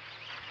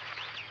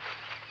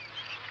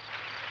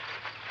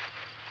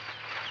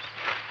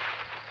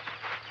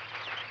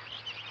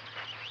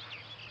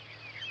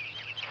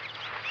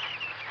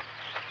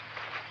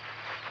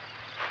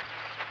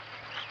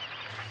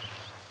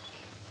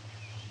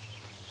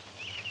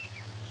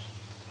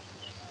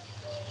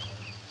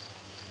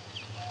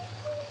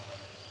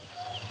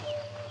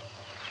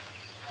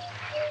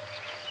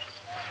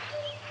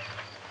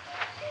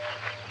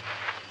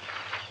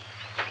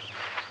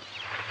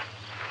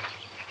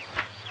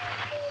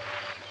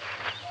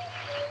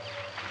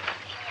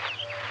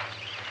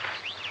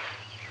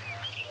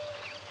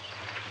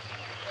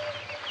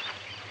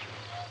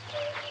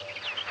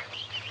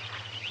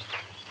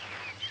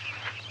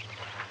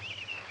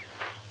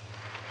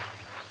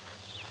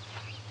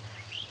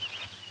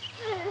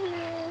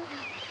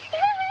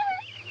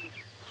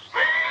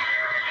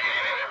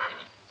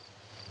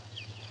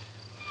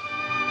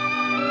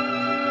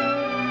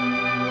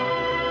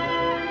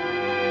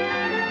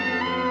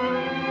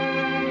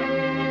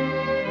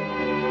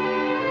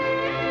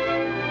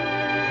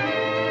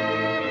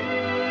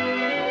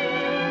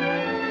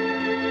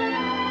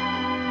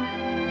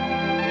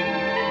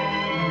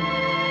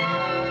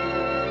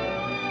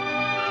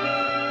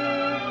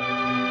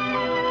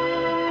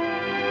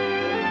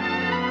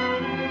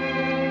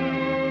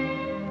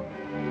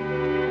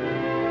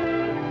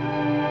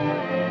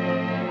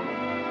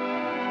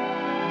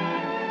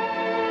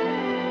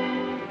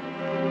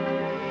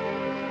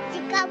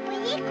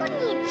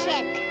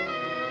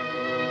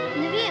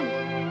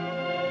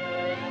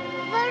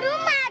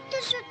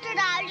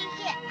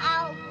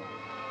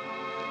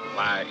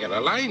 Ja, er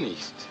allein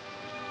nicht.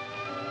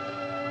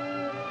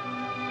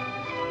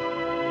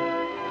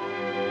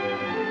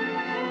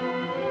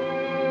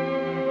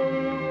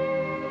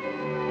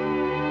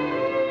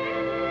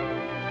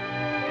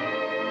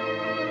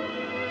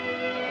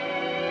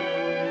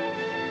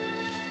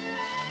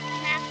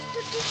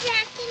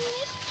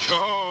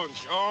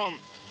 Schon.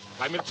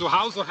 Bei mir zu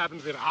Hause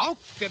haben wir auch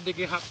Pferde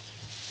gehabt.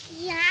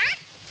 Ja?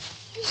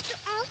 Bist du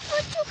auch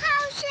wohl zu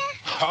Hause?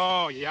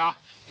 Oh ja,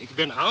 ich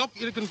bin auch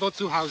irgendwo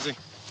zu Hause.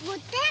 Wo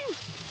denn?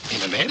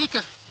 In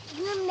Amerika.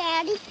 In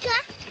Amerika?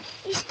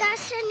 Ist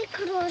das eine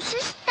große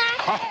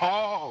Stadt?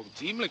 Oh,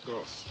 ziemlich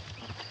groß.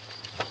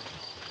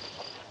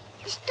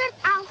 Ist dort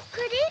auch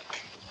Krieg?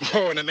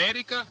 Oh, in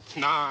Amerika?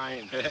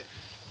 Nein.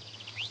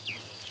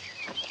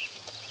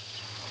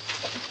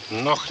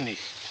 Noch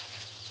nicht.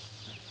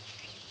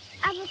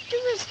 Aber du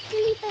wirst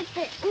lieber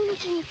bei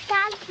uns im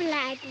Tal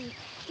bleiben,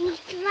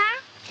 nicht wahr?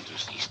 Du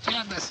siehst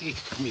ja, dass ich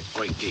mit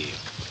euch gehe.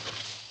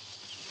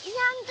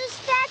 Ja, und das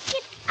Pferd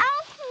gibt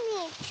auch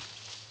mit.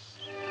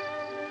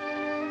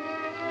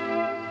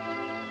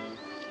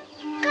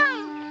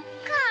 Komm.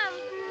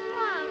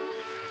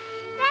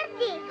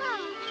 Ferdi,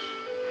 komm.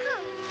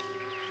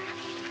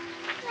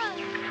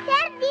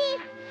 Ferdi.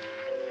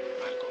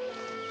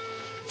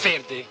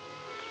 Pferde.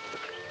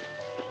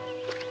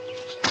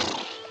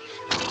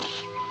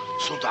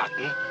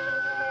 Soldaten.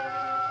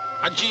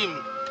 A Jim.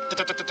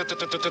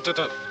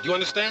 You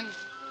understand?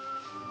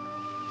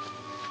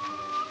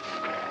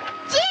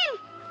 Jim!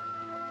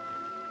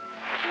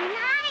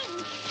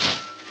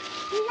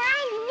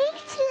 Nein,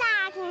 nicht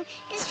schlagen.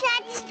 Das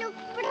Pferd ist doch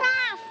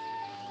brav.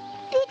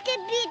 Bitte,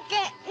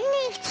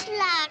 nicht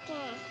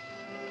schlagen.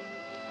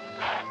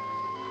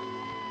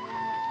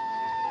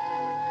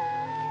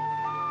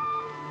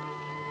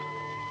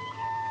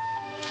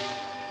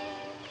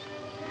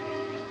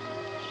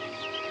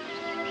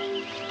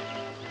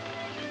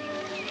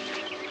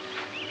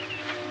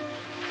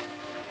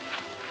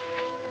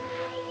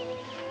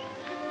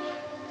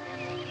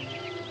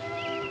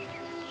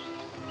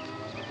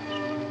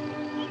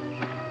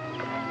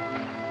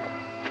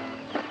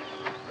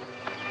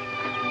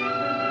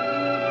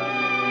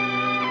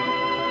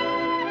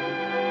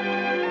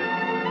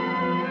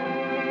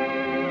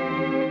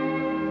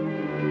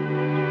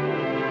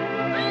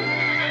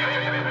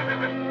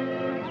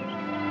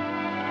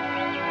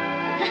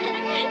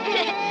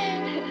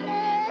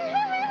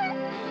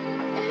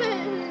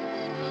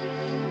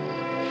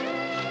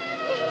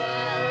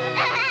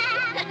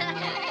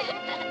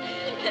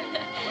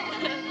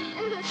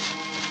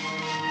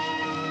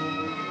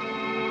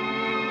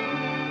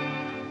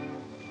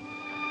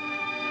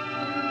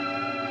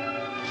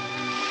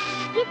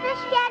 Geht das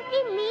Pferd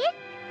mit?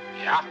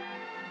 Ja,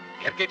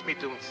 er geht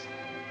mit uns.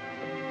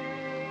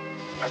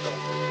 Also.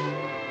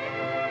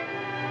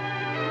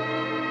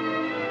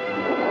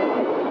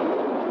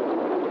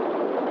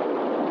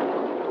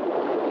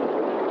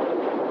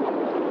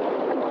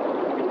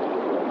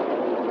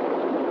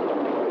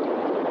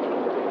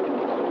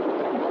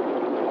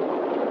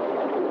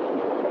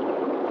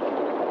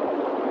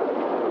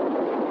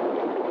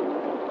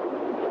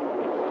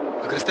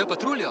 Greš ste v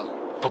patruljo?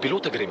 Po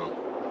pilota gremo.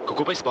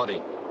 Kako pa izpodi?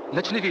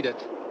 Nič ne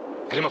videti.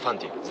 Gremo,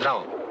 fanti.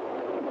 Zdravo.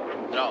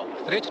 Zdravo.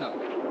 Srečno.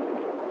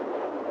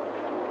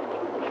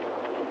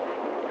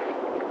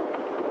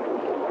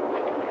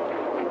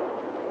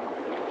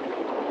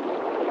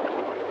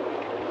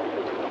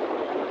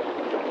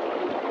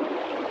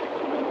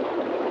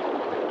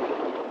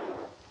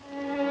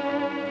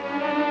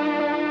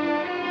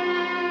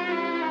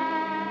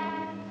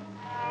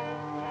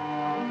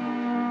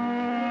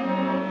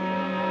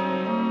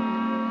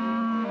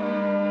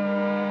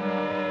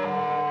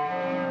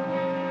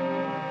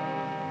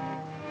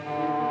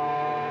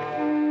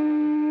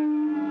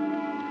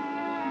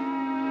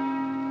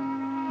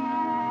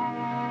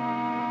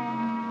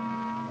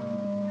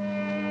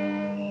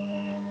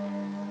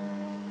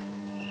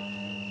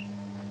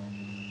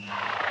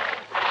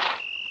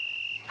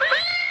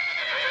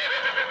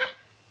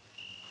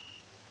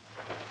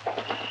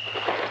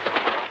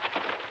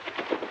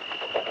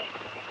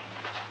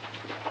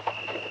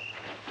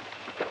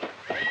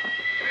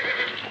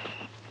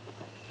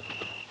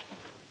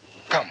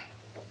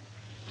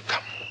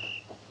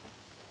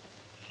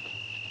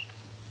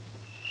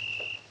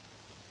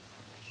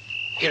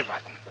 Hier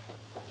warten,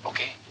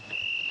 okay?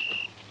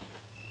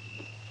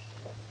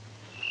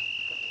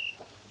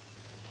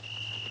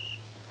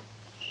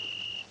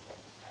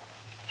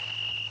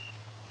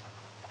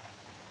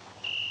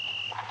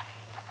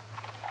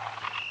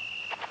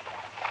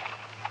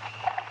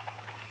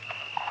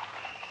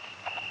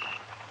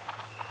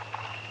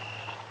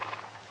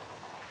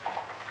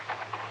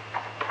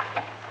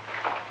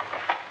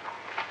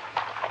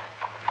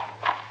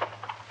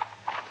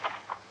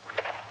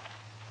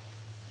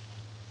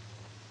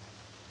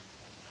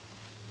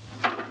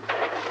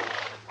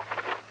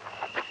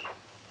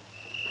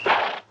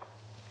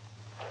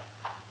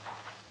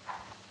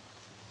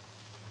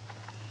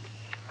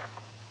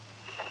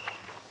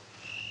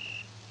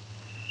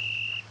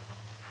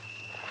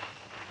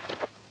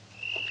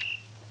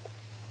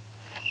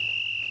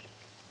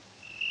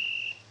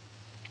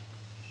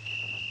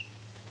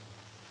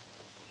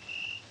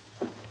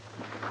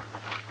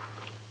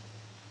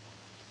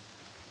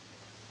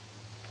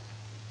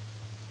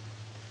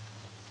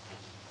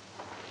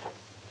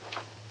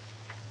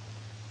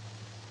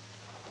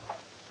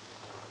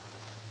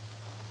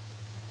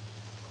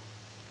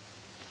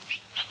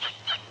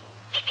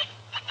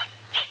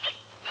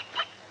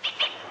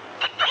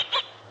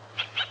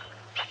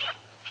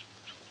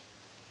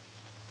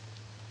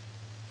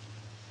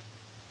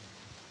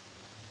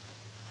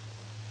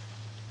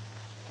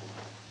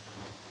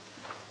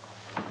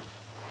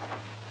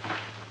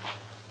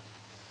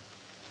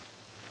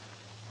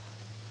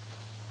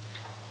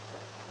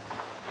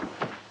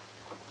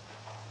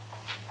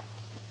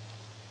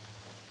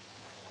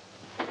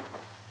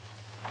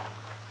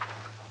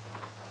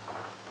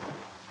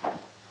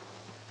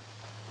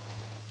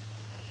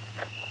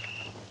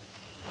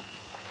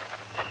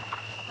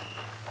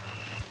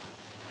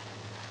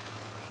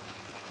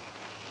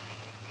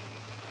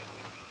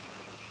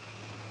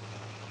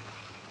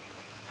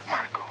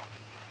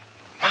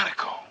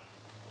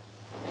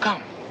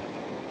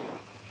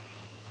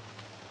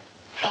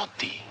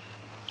 Lottie.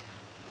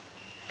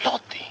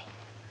 Lottie.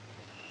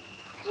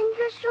 Sind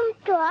wir schon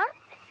dort?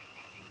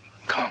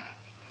 Komm,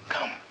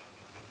 komm.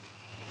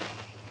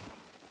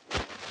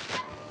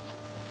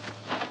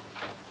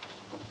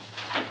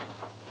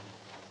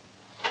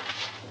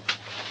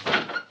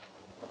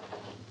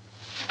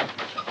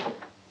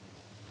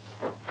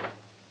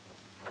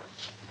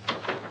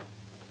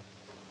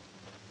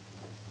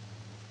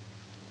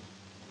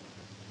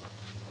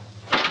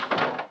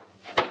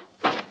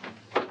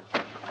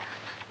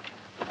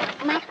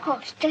 Marko,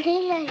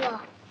 streljajo.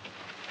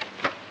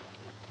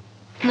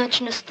 Nič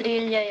ne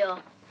streljajo.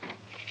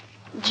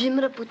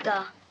 Džimra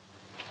puta.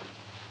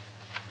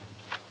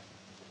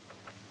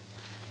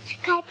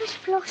 Zakaj pa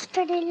sploh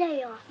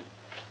streljajo?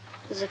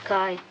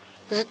 Zakaj?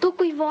 Zato,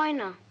 ko je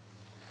vojna.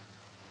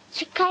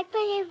 Zakaj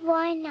pa je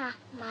vojna,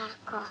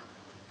 Marko?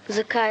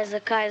 Zakaj?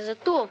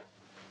 Zato.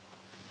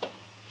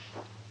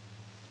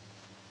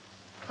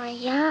 Pa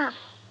ja.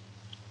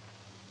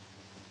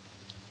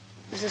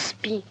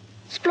 Zaspi.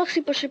 Sploh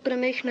si pa še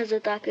premehna za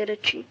take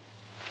reči.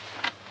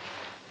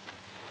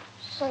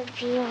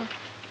 Seveda.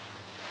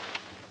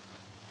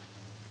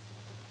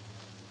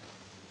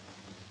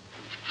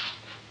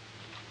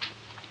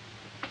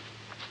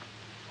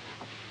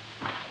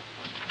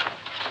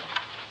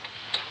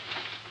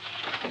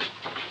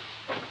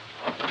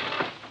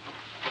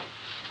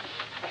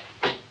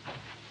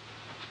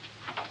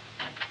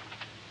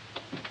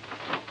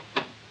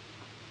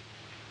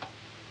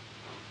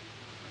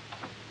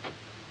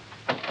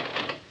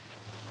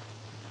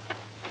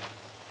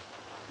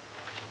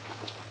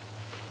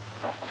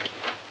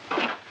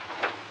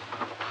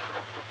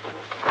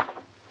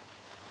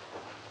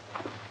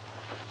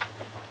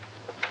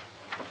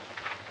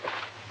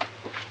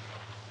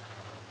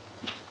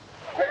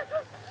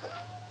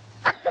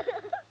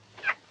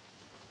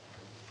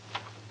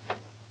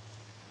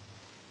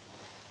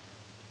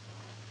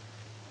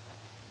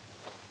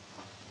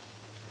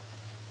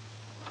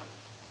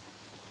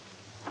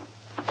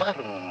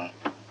 Warum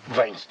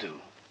weinst du?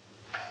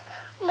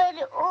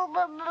 Meine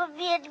Oma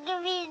probiert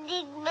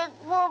gewinnig mit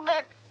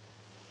Mummen.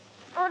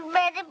 Und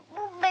meine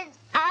Mummen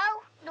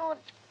auch noch.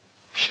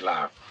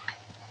 Schlaf.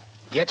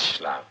 Jetzt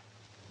schlaf.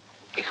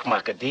 Ich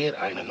mache dir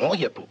eine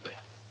neue Puppe.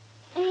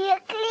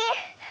 Wirklich?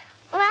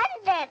 Wann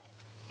denn?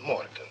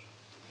 Morgen.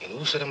 In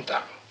unserem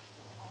Tal.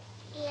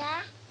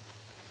 Ja?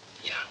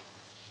 Ja.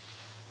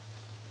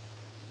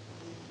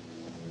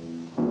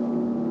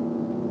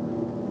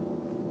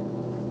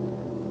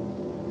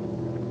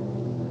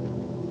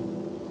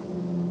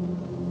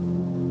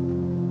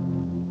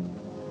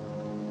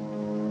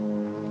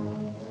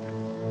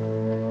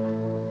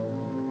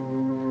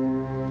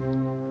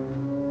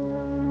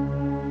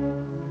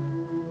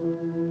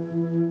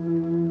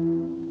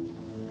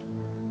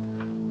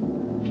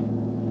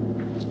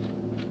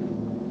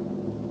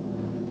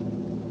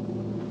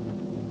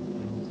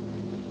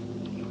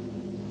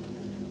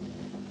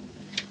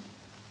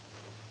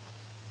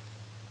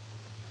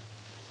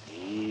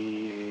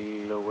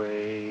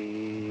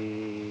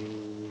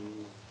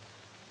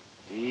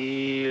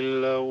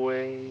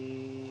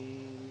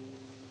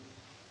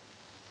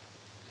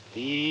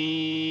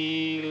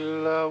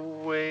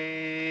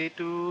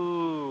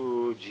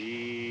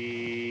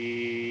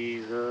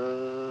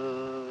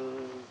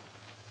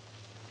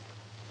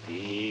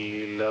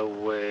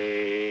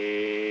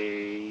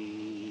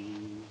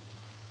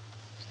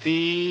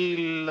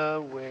 Steal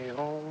away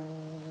home.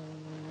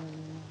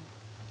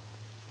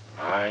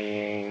 I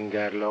ain't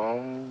got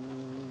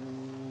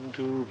long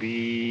to be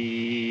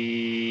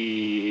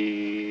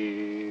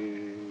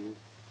here.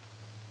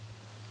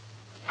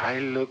 I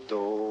looked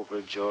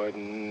over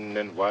Jordan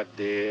and what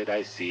did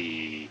I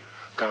see?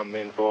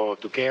 Coming for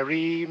to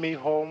carry me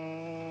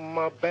home,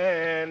 a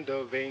band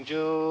of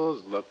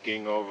angels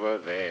looking over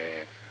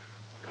there.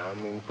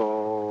 Coming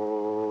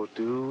for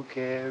to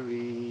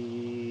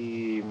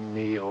carry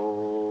me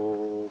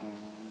home.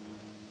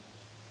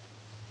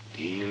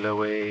 Steal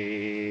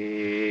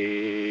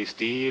away,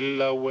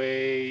 steal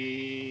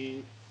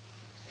away,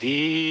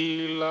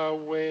 steal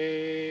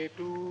away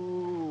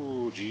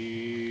to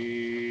Jesus.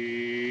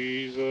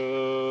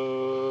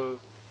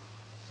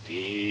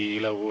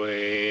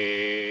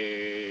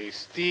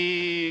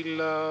 Steal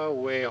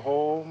away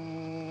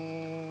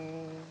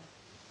home.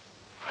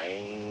 I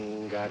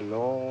ain't got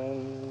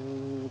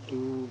long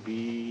to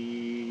be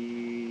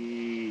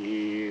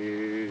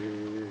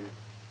here.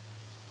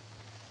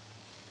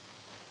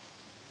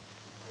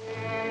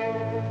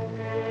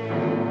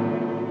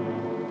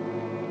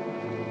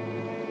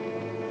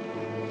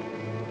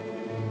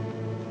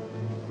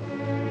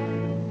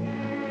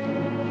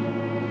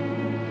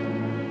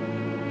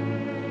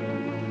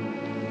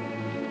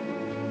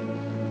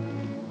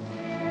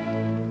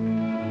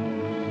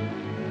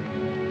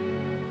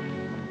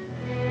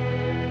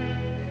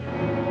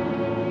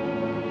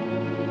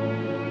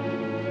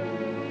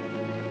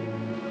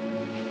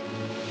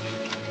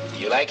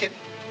 You like it?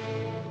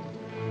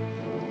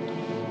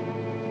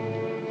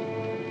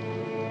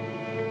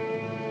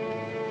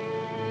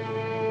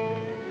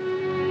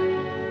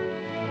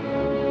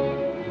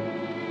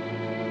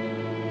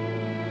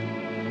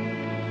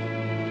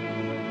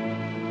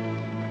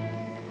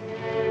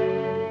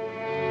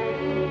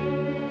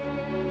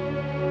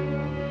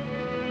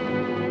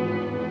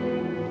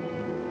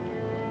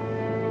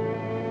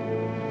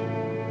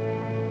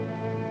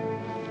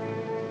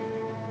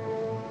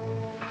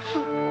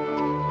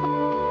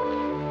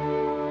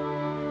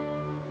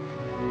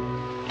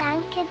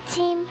 geht's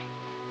ihm?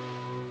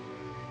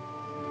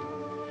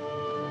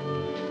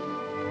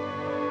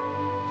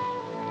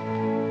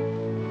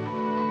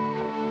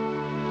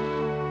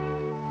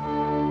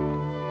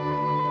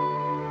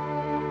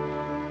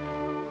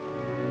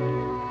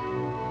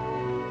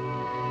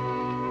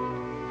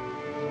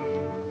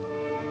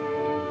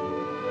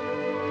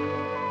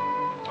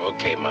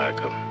 Okay,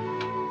 Marco.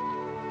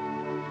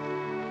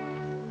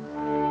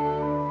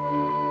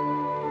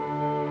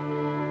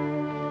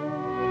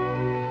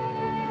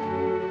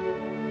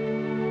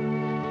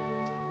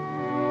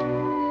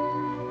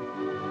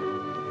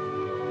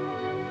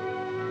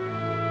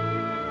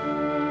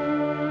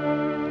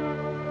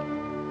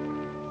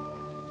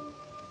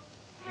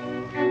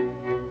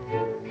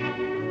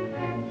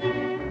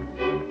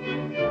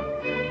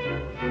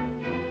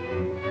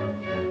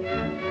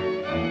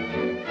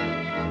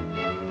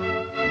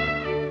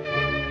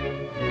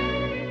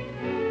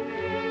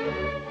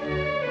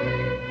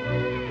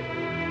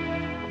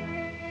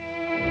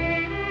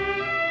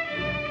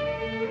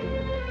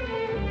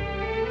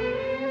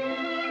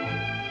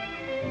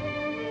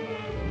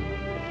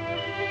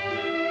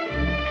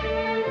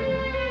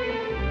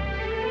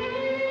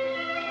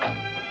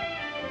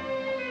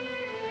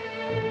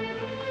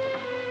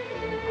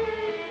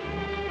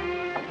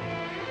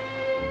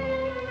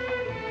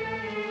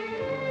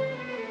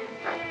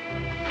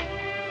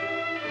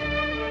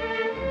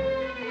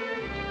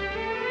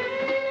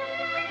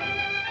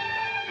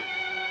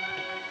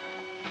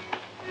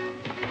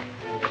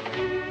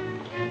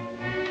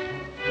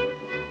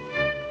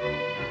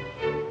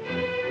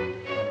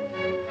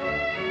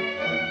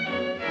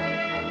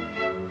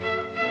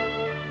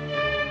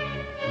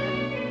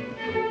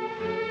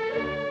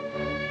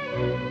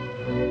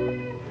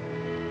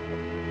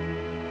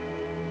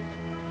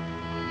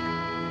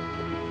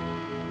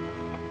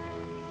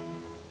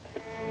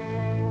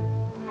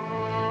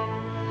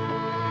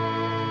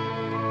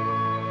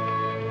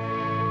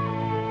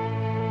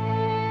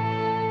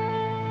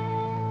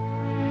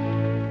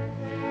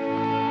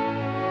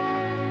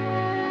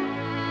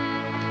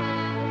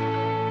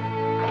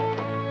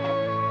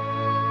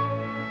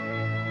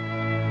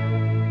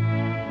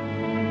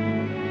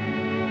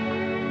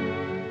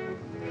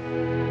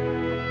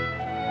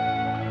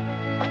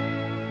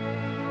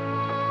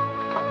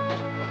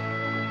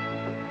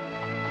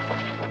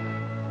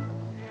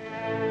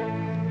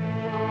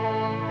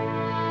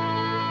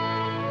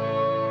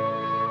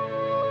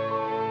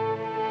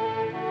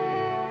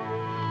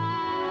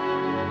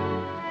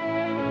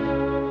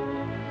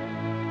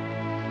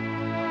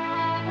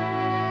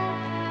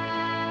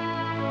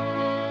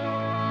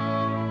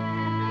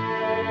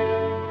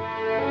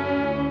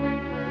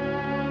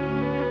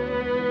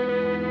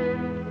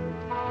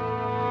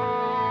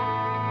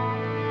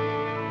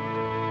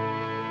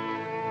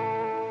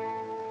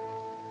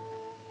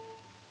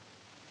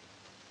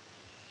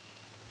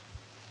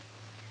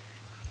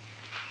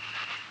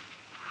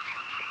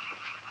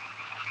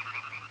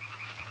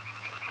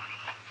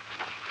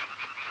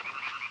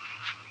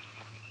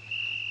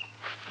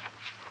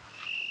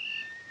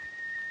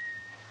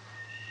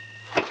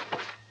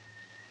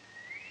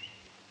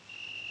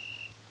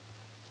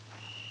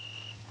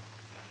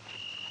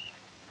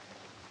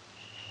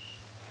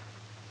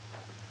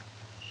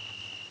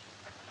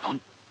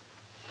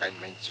 Kein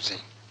Mensch zu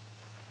sehen.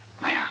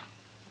 Naja,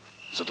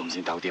 so dumm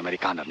sind auch die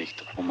Amerikaner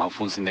nicht, um auf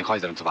uns in den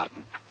Häusern zu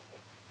warten.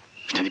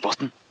 Stehen die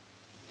Posten?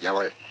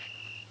 Jawohl.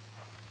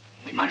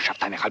 Die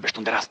Mannschaft eine halbe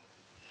Stunde Rast.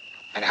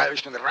 Eine halbe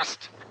Stunde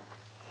Rast.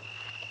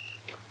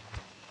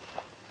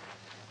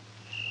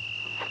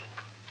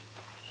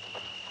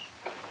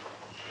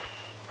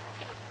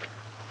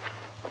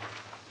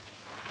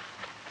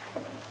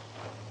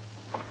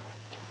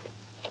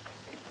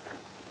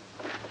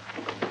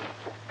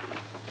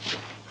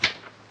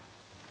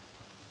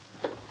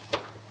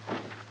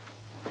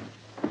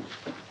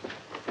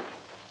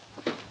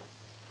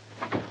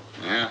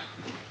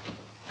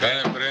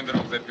 Keine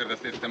Veränderung, seit wir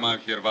das letzte Mal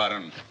hier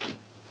waren.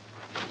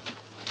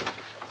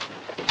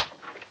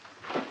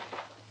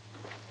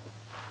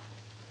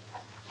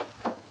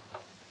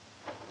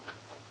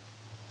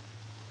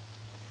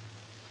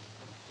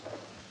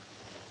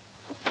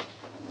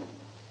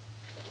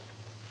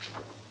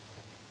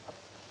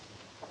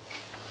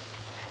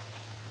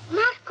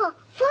 Marco,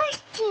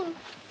 pusti!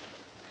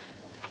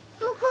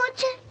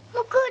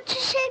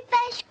 Mogoče še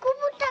peš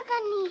kubuta ga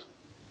ni.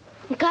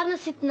 Kar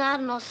nas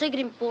sitnarno, se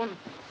grem pon.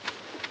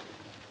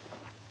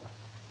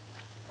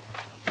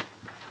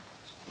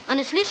 A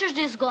ne slišiš,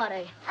 da je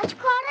zgoraj? A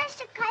skoraj,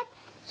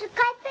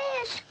 zakaj pa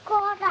je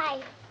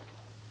skoraj?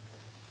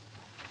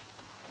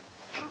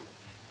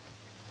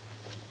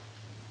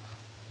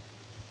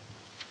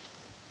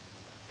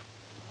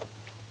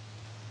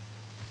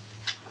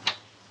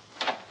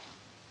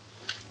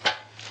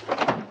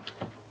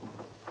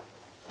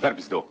 Wer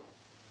bist du?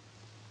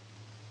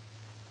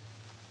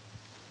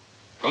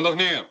 Komm doch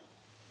näher.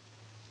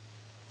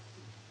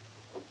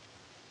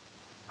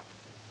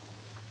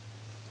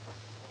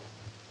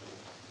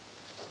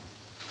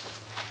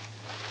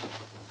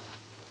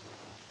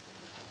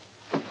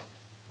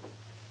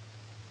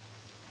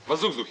 Was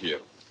suchst du hier?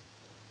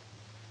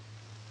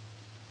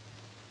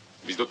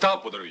 Bist du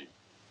taub oder wie?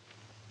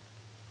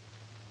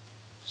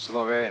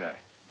 Slowenija.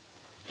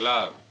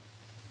 Klar.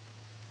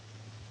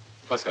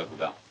 Was hast du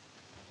da?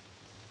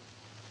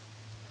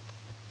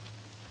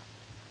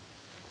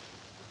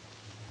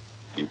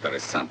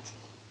 Interessant.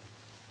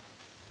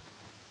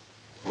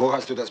 Wo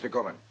hast du das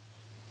bekommen?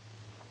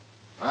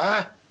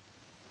 Ah?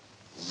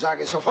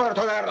 Sage sofort,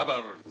 oder?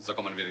 Aber so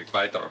kommen wir nicht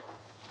weiter.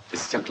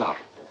 Es ist ja klar.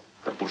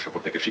 Der Bursche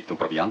wurde geschickt, um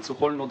Proviant zu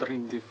holen oder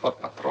in die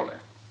Fahrtpatrouille.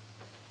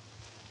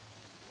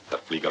 Der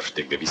Flieger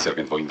steckt gewiss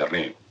irgendwo in der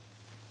Nähe.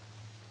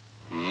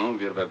 Nun,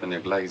 wir werden ja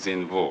gleich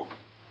sehen, wo.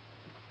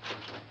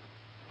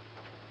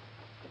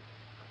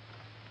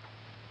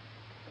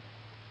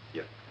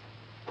 Hier.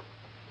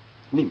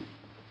 Nimm.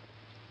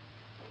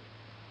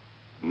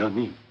 Na,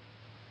 nimm.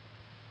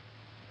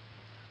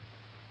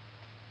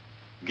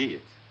 Geh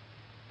jetzt.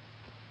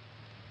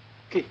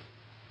 Geh.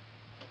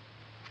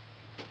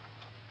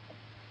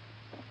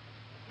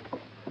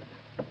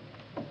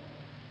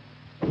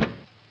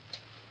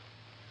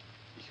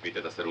 Ich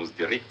wette, dass er uns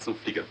direkt zum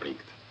Flieger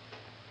bringt.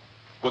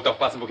 Gut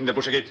aufpassen, wohin der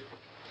Bursche geht.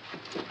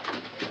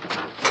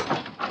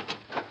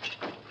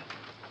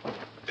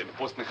 Den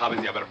Posten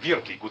haben Sie aber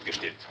wirklich gut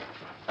gestellt.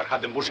 Er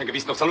hat den Burschen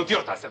gewiss noch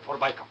salutiert, als er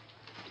vorbeikam.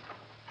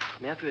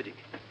 Merkwürdig.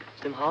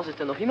 Aus dem Haus ist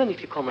er noch immer nicht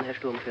gekommen, Herr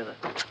Sturmführer.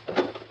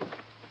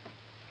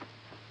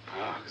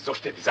 Ach, so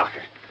steht die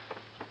Sache.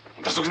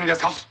 Untersuchen Sie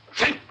das Haus.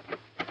 Schnell!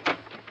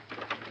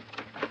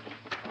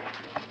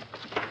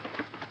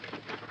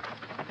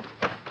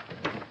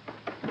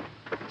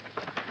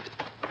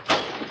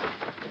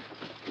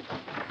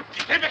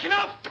 Die Treppe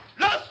hinauf!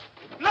 Los!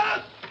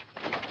 Los!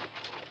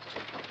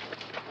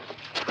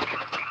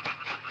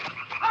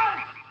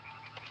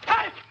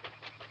 Halt!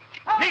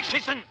 Nicht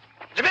schießen!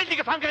 Lebendig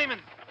gefangen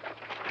nehmen!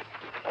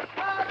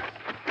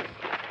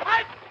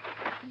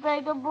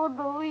 Zdaj ga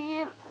bodo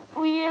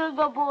ujeli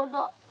ga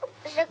bodo.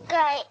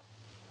 Zakaj?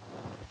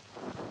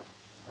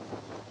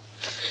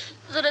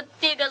 Zaradi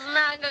tega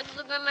znaka, ki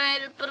so ga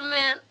najdel pri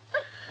meni.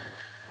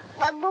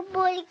 Pa bo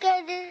bolj kaj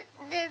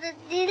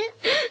naredili?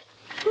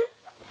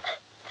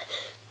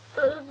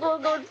 Zato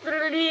ga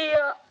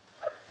odstrelijo.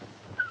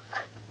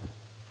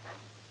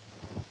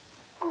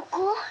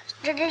 Kako?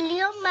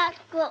 Strelijo,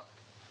 Marko?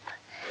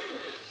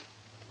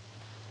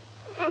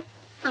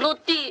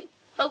 Loti,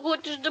 a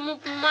hočeš, da mu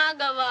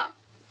pomagava?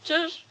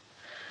 Češ?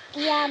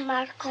 Ja,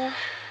 Marko.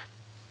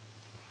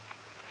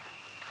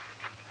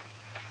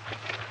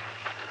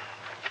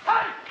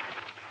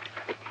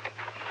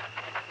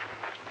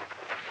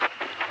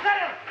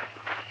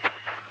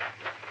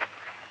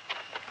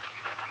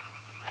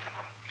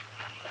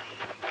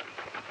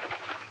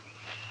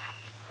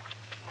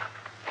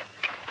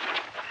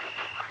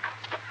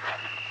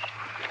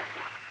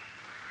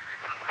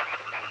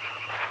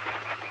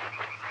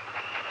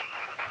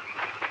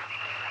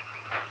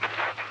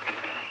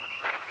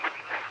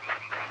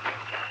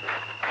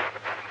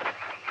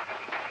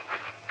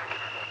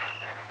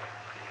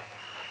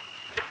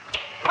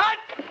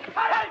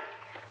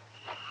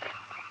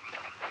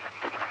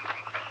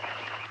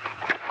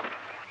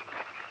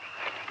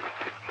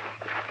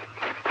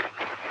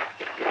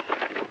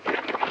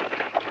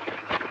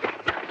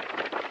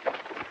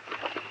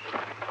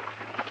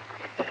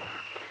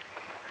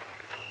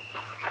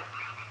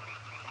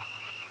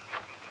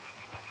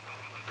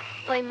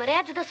 Pa jim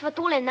reči, da sva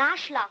tole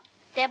našla.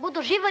 Te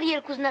bodo že verjeli,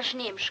 ko znaš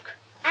nemšk.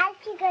 Ali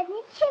ti ga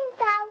ničem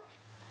dal?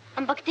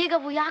 Ampak tega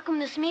vojakom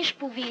ne smeš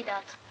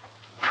povedati.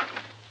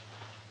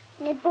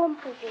 Ne bom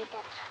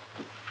povedati.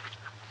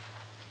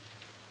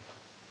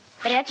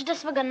 Reči, da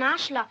sva ga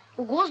našla.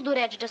 V gozdu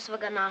reči, da sva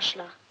ga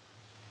našla.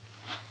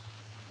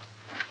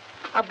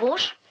 A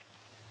boš?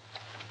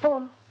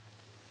 Bom.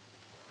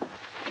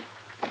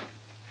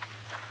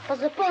 Pa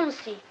zapomni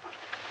si.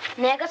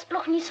 Njega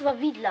sploh nisva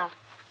videla.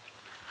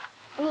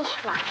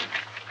 Nisva.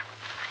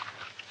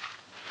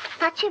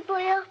 Pa če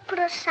bojo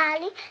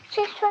vprašali,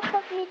 če sva ga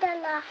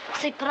videla?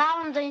 Saj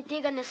pravim, da jim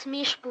tega ne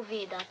smeš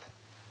povedati.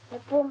 Ne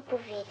bom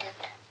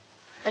povedati.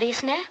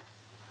 Res ne?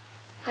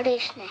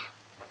 Res ne.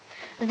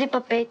 Zdaj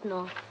pa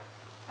petno.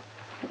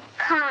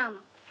 Kam?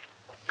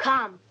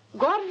 Kam?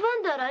 Gor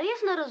vendar, a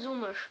res ne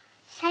razumeš?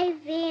 Saj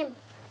vem.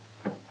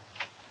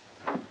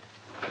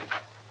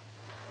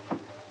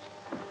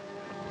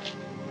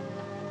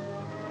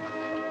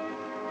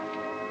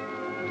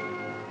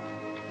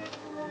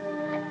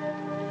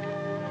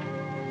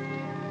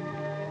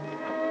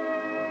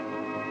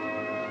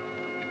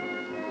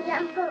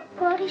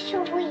 Gori so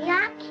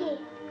vojaki.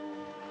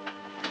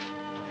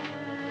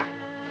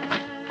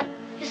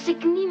 Jaz se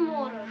k njim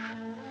moraš.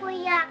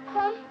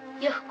 Vojakom?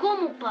 Ja, k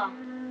komu pa?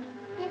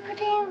 Ne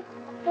grem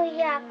k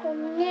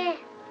vojakom, ne.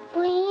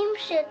 Bojim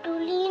se,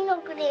 dolino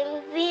grem,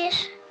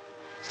 veš.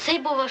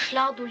 Sej bova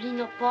šla v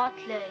dolino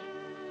potlej.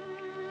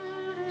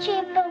 Če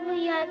pa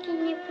vojaki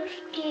ne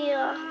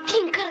pustijo.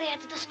 Ti jim kar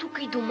reči, da si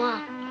tukaj doma.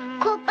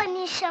 Ko pa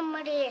nisem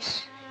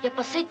res. Ja,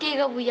 pa sej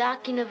tega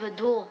vojaki ne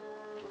vedo.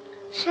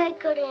 Saj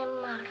grem,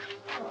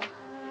 Marko.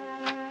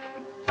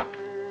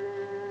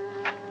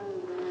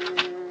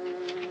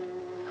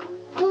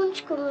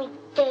 Majko mi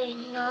tej,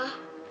 no.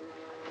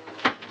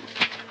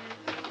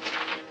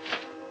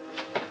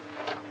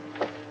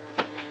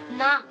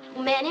 Na, v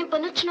meni pa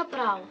nič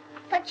naprav.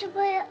 Pa če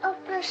bojo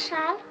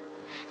vprašal?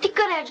 Ti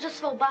kar reč, da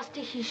sva oba z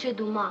te hiše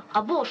doma,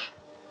 a boš?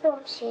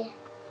 Bom si.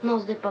 No,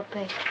 zdaj pa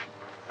pej.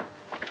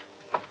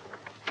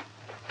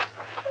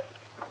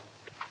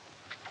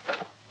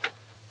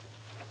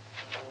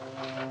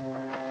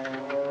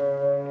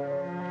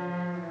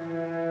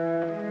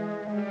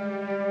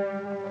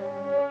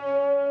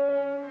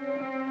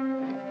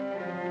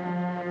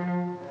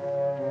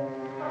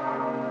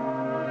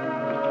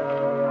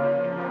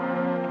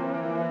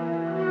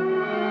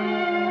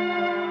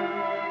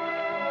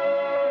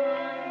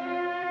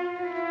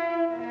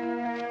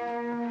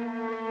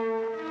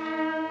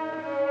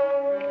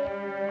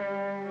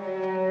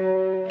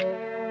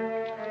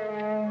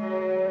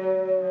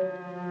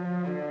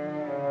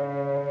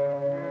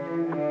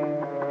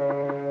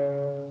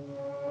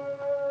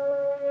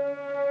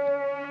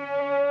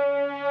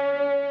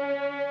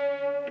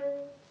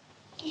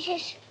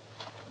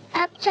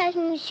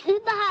 Abzeichen ist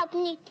überhaupt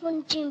nicht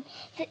von Jim.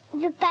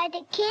 Wir beide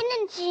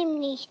kennen Jim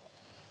nicht.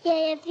 Ja,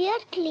 ja,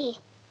 wirklich.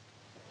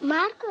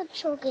 Marco hat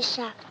schon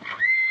gesagt.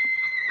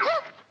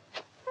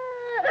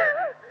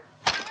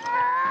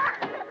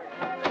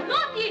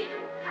 Lotti!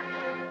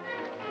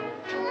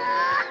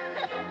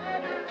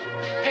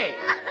 Hey,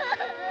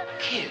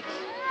 kids,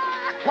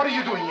 what are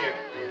you doing here?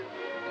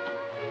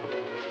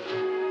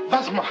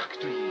 Was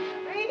machst du hier?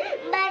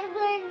 Marco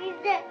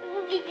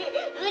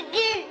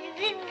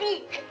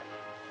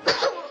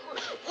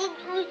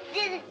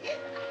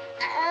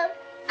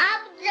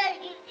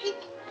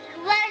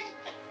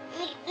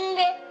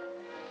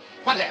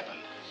What happened?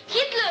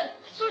 Hitler!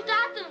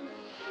 Soldaten!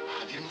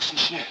 Wir müssen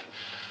schnell.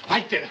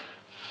 Weiter,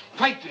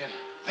 weiter,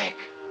 weg.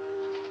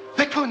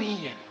 Weg von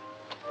hier.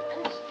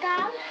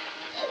 Stall?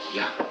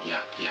 Ja.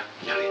 Ja,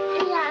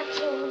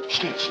 Jim.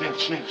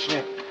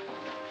 Schnell.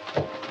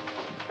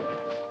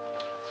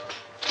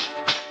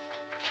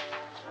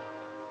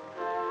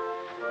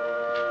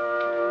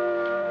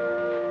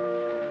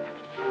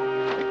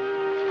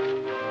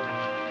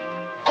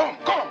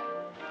 Komm!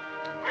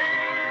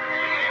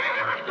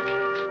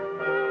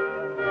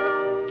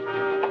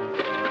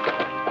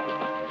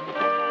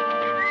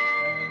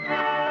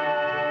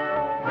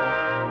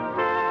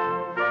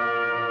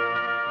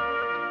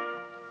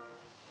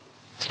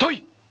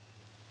 Stój!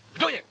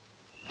 Kdo je?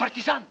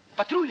 Partizan,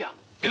 patrulja.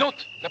 Pilot,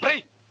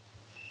 naprej.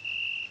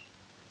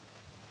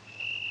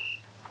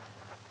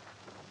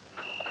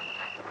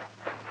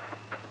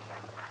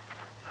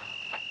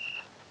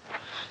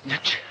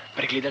 Nič,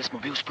 pregledali smo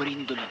obe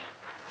vzporedni dolini.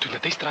 Tudi na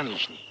tej strani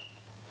jih ni.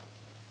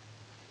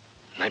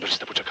 Najbrž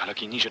sta počakala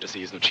kaj niže, da se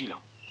je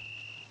znočilo.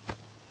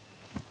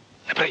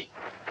 Naprej.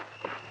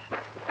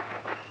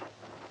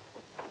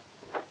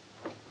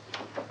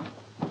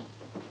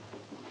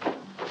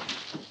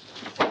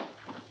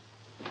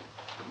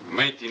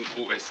 Made in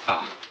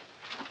USA.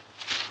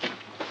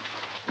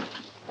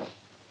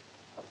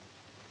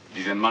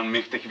 Diesen Mann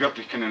möchte ich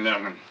wirklich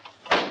kennenlernen.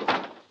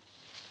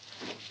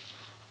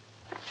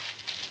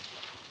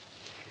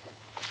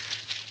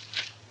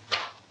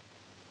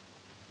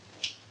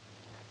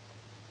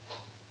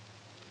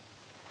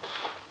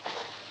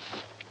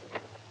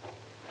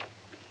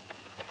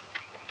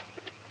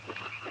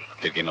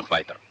 Wir gehen noch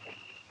weiter.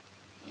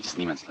 Ins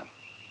Niemandsland.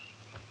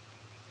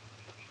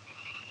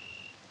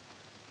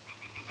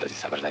 Das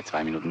ist aber seit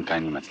 2 Minuten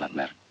kein Niemandsland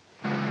mehr.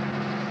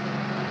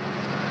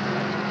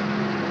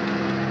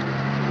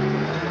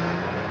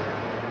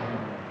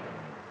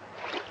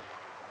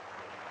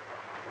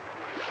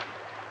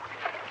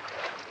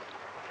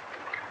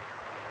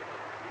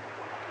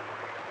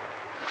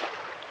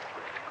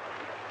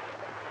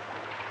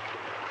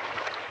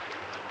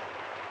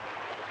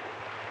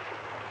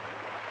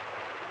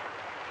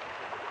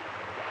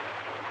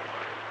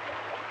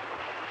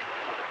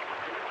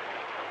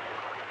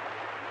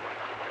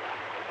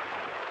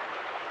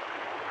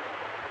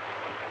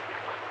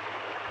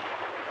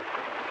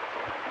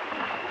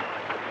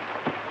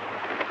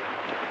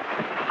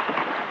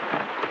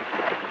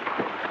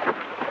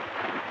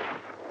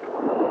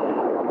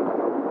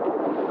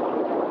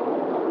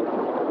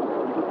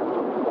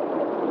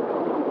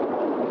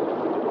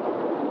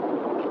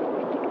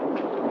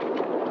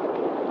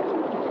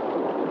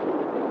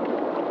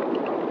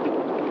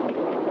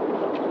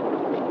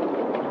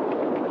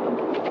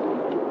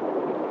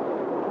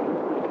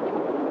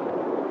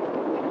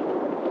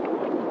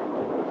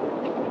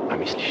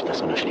 Misliš, da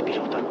so našli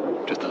pilota?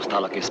 Če sta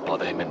ostala kje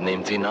spodaj med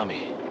Nemci in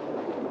nami.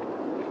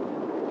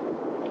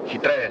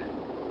 Hitreje.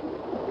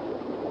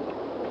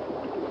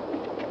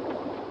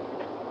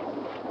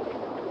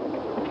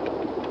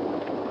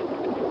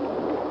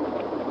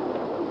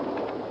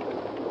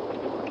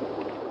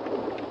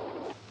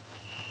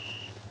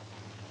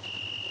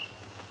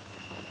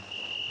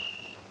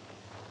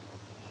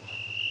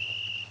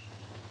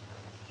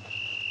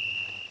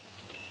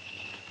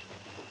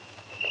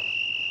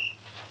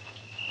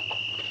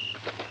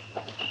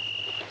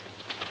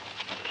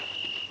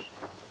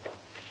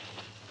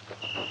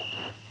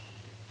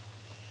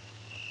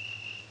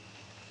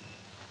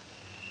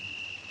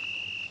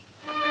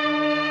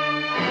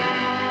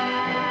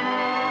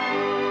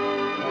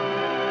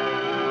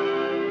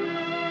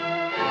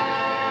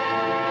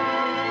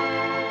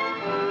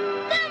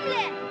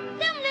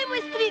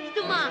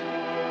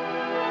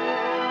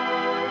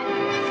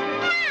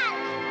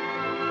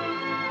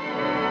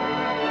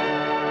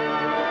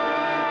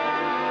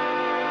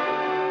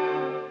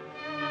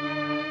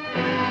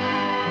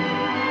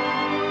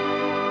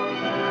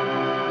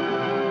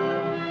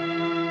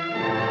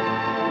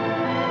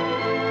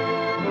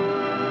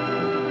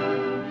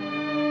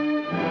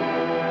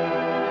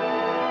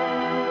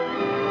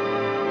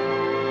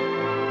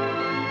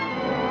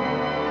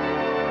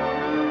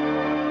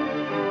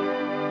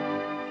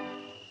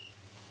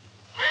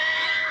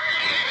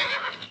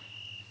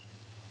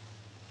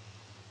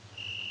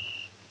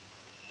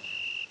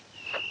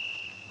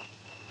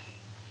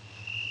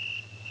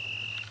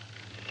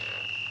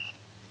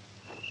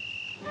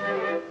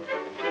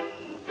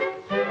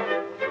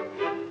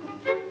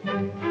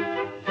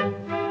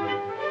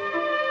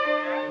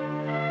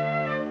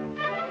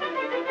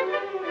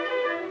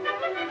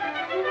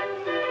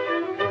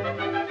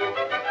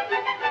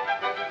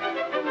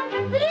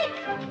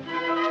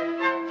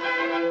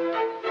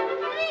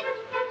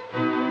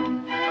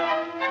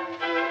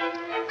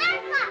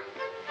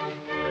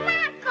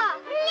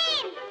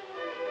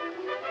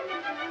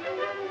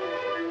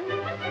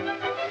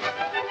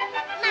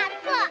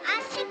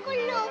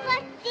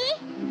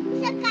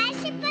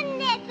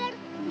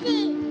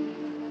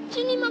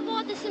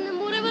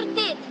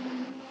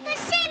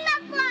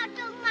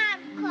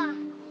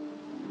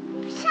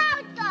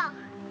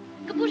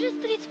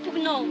 stric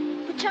pognal.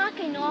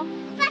 Počakaj, no.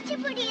 Pa se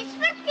bo res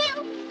vrtel.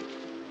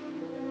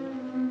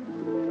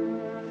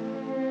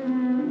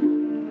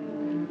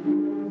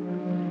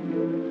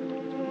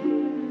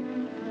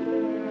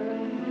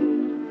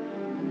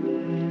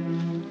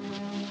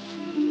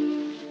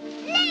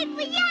 Lej,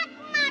 vojak,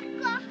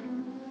 Marko.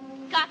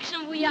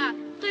 Kakšen vojak?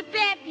 To je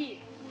Pepi.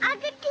 A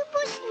ga ti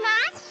bo s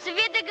nas?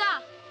 Seveda ga.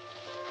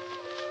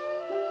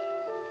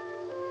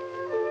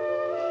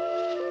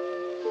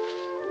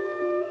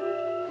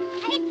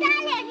 Aj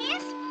tale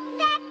res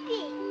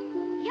Pepi?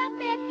 Ja,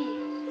 Pepi.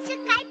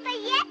 Zakaj pa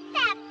je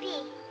Pepi?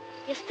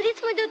 Ja,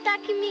 stric mu je dal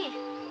tak ime.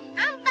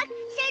 Ampak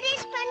se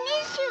res pa ni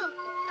živ,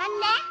 a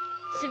ne?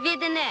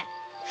 Seveda ne.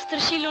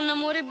 Strašilo ne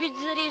more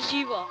biti zares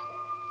živo.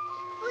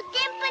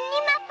 Potem pa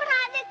nima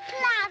prave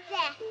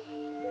klave.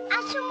 A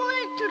so mu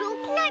jo drug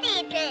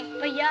naredili?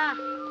 Pa ja.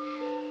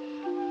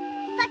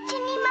 Pa če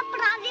nima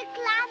prave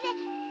klave,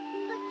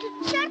 pa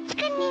tudi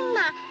črčka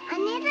nima, a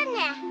ne da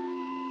ne?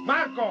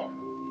 Marko!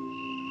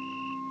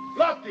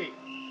 Lotti!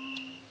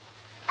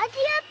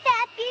 Adijo,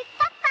 Pepi,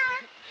 papa!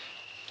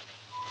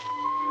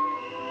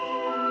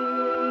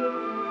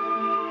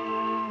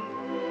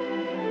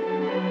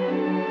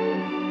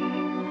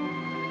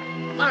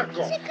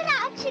 Marko! Se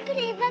kravče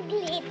greva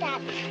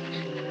gledat.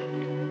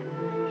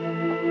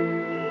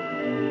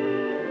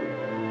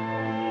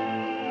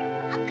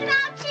 A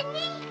kravče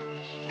ni?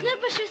 Knar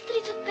pa še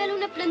stric odpeljal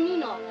na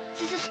planino.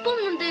 Se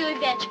spomnim, da jo je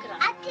večkrat.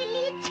 A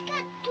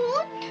telička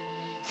tudi?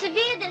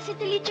 Seveda, se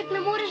teliček ne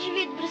more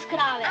živeti brez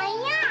krave. A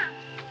ja?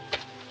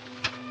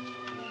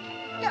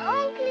 Der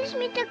Onkel ist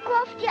mit der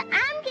Kofte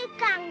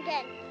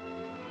angegangen.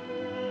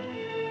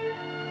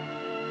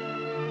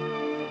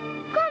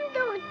 Komm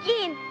doch,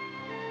 Jim.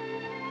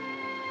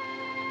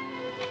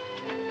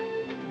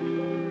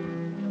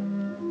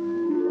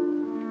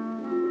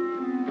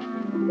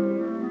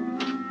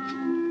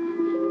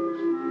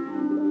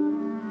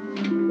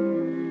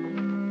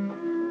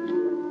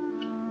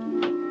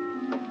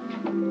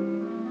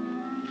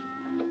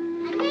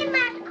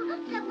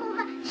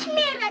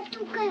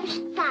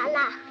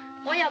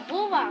 Moja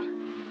bova.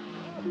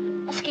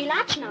 A si kaj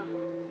lačna?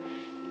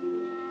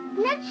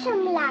 Nič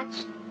sem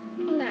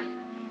lačna.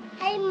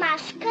 A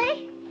imaš kaj?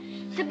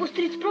 Se bo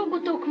stric prav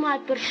gotov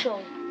kmalu prišel.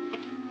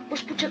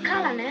 Boš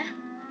počakala, ne?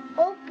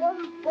 O,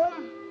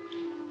 bom.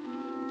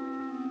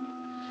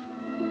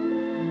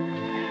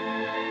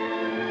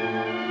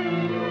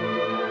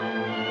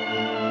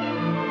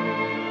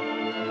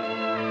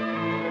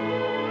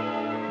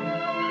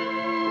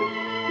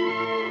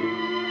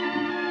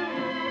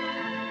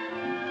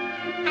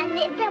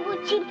 Da bo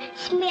čim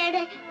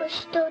smere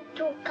ostal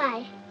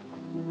tukaj.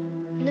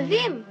 Ne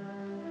vem.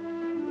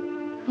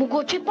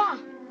 Mogoče pa.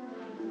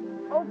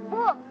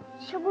 Obo,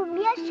 če bom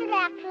jaz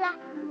rekla,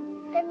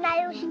 da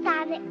naj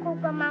ostane, ko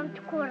ga imam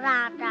tako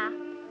rada.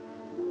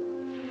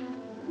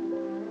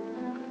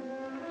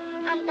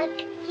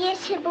 Ampak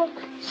jaz se bom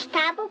s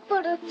tabo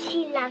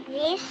poročila,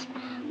 veš,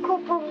 ko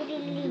bom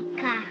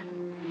velika.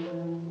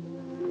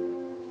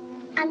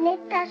 A ne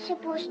ta se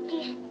boš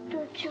ti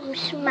tučil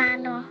s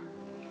mano.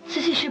 Se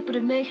si še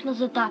premehna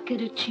za take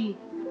reči.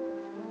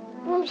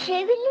 Bom še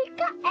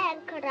velika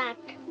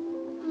enkrat.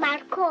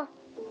 Marko,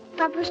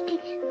 pa boš ti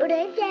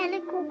prej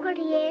velik,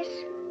 kakor jaz?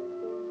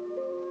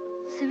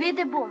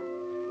 Seveda bom.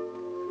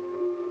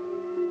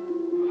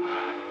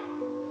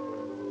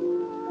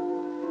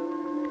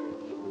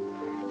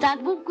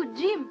 Tak bom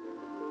kot Jim.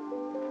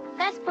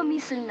 Kaj si pa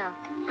mislila?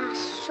 A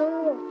so.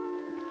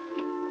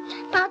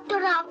 Pa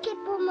otroke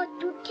bomo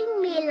tudi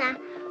imela,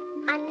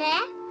 a ne?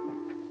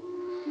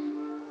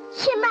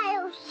 Še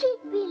imajo vsi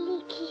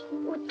veliki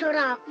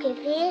otroke,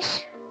 veš?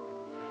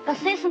 Pa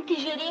saj sem ti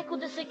že rekel,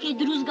 da se kaj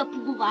drugega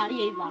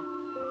pogovarjajva.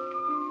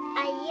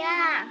 A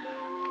ja.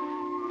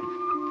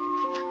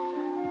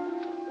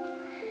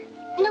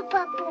 No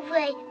pa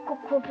povej,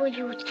 kako bo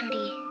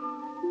jutri.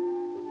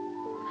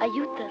 A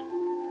jutri?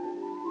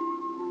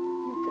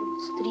 Jutri bo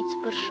stric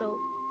prišel.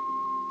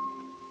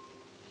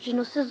 Že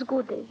no se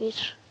zgodaj,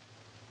 veš.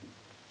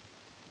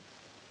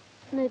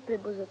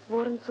 Najprej bo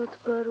zatvornico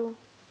odprl.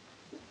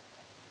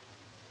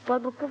 Pol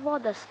bo pa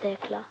voda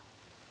stekla.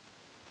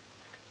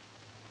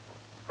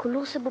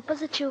 Kolo se bo pa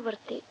začel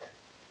vrteti.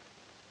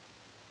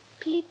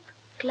 Klip,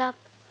 klap,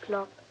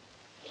 klop.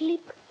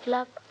 Klip,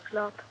 klap,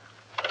 klop.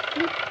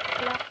 Klip,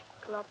 klap,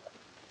 klop.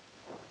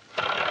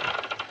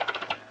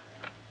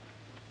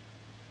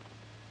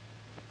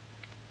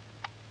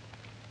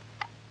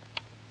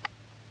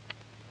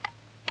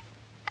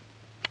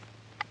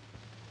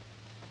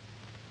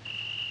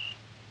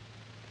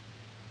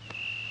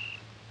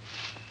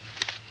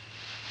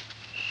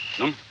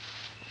 Nun?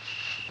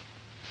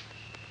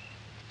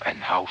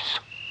 Ein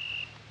Haus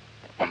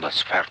und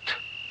das Pferd.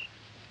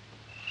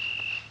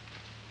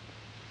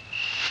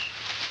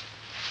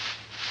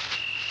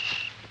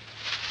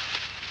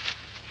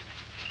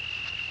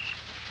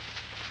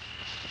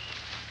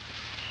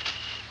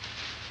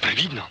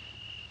 Previdno.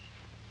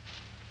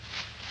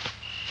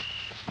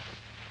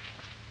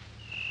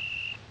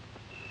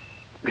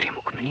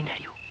 Gremo k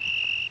mlinarju.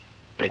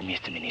 Pred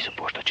mestem je niso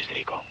pošta čez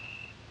reko.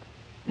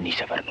 Ni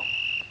se vrnil.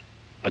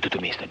 Pa tudi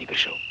v mesto ni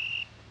prišel.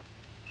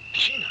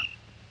 Tišina.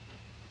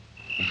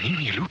 V minu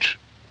je luč.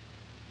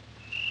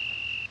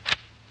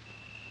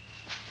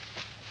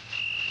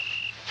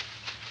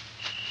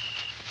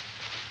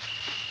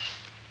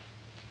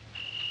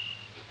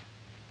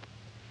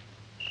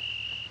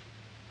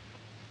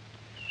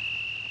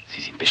 Sie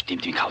sind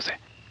bestimmt im Hause.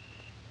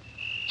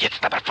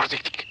 Jetzt aber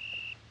vorsichtig.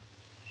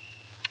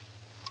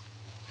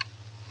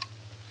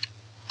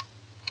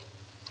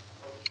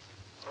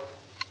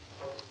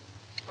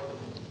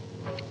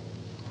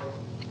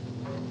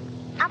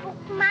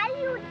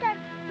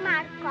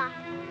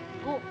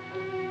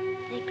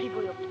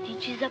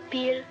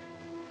 Zapel,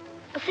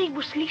 pa se jih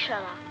boš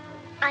slišala.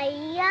 A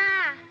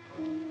ja.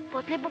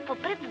 Potlej bo pa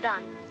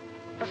preddan,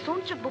 pa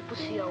sonček bo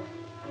posijal.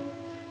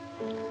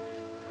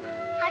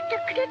 A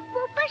takrat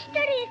bo pa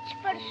starec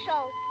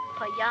prišel.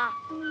 Pa ja,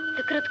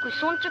 takrat, ko je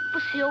sonček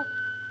posijal,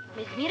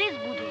 me zmeraj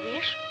zbudil,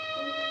 veš?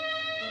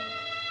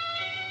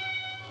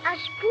 A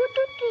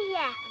zbudil ti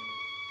je?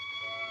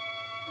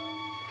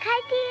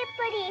 Kaj ti je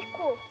pa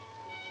rekel?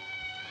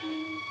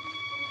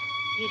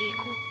 Je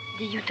rekel,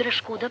 da je jutra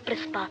škoda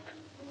prespat.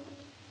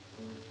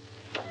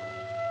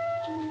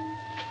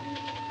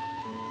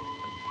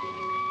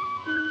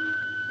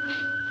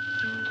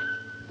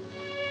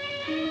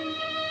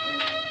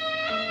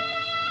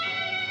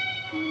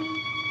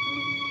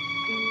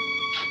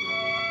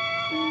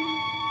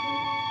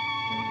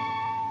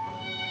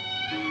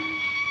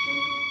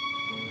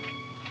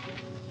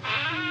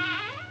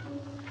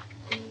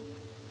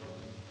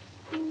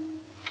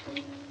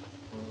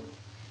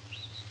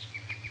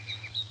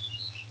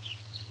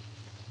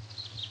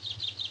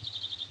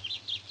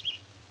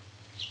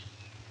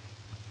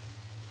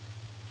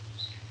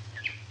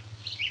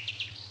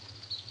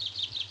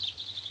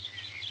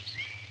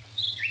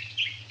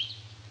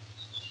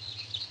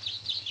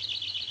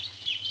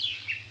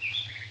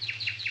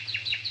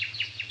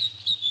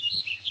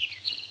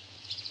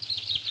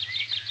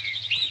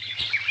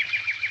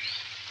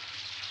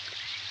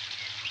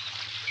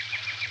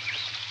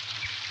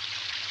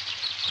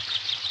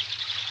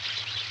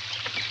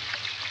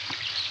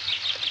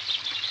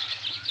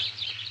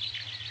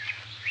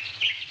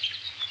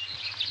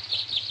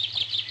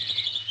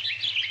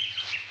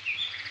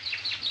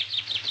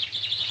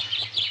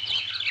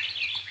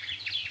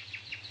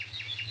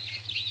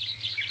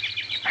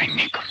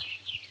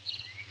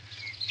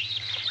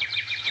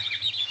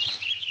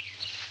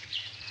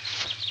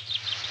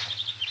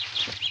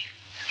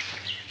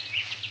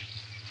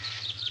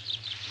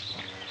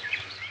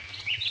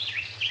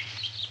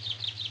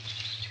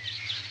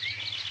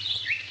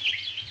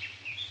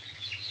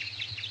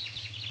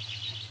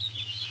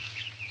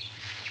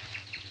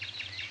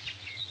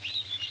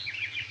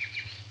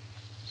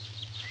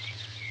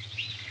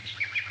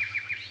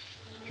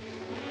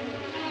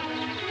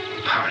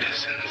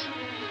 Partisans.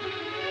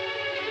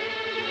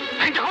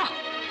 Hände hoch!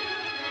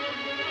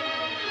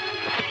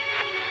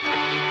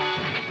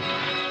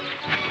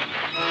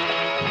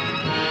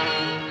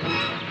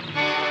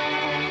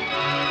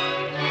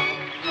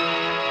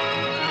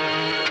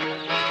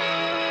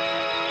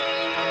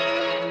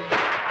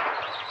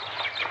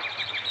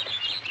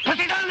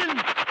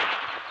 Partisanen!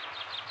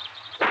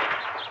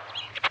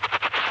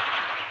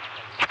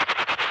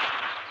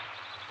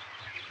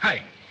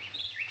 Hi.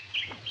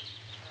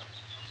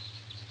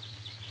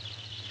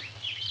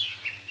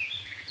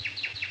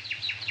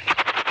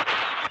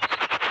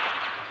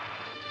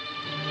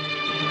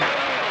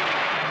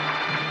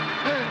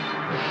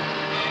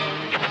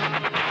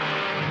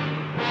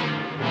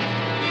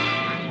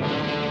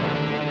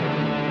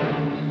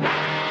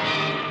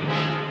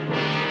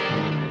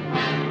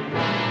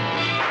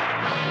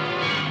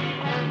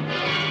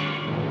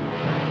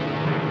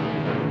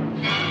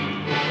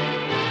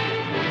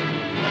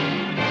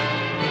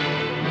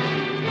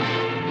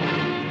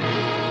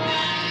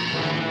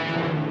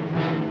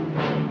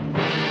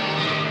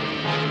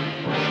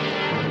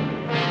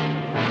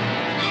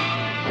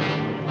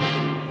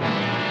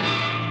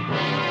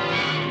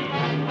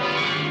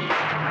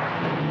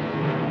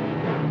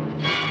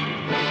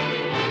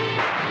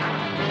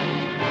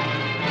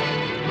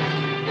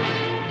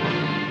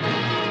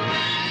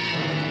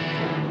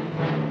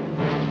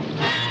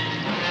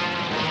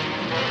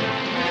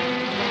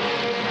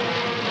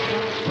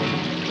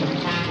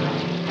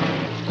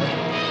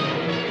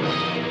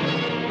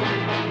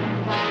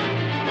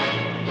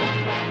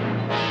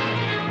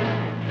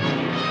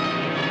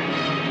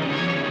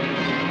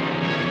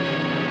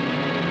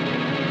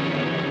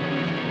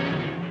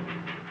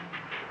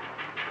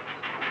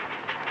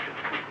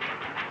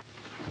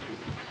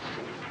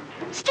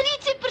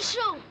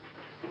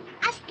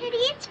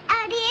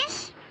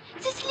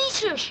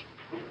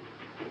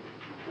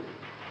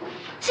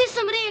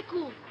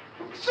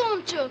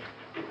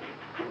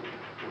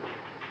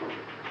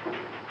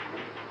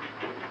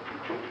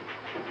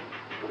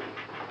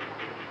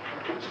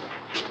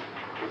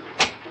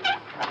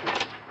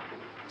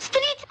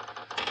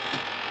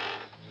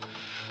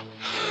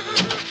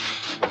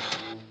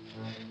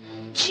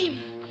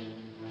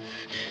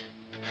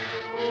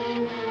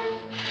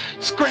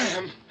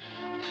 Scram!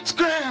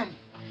 Scram!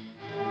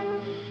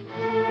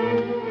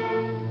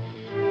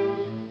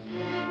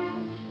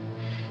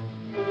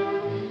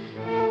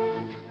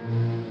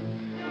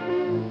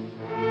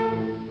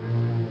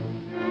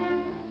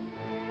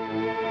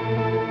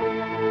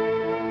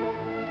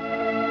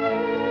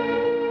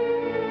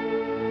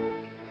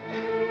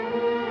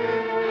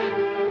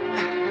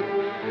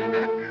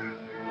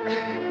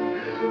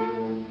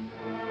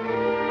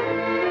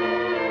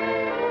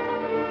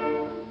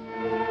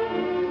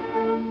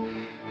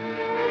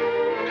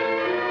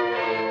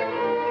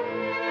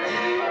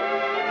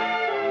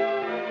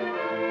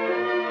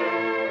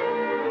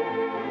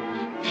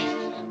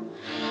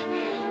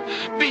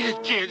 Beat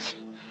it, kids.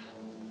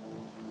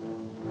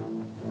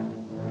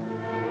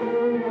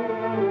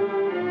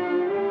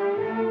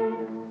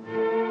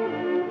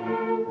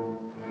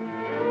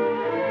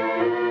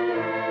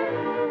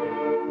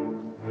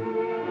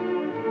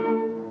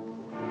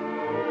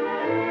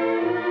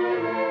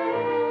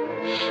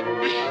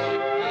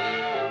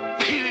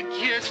 Beat it,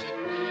 kids.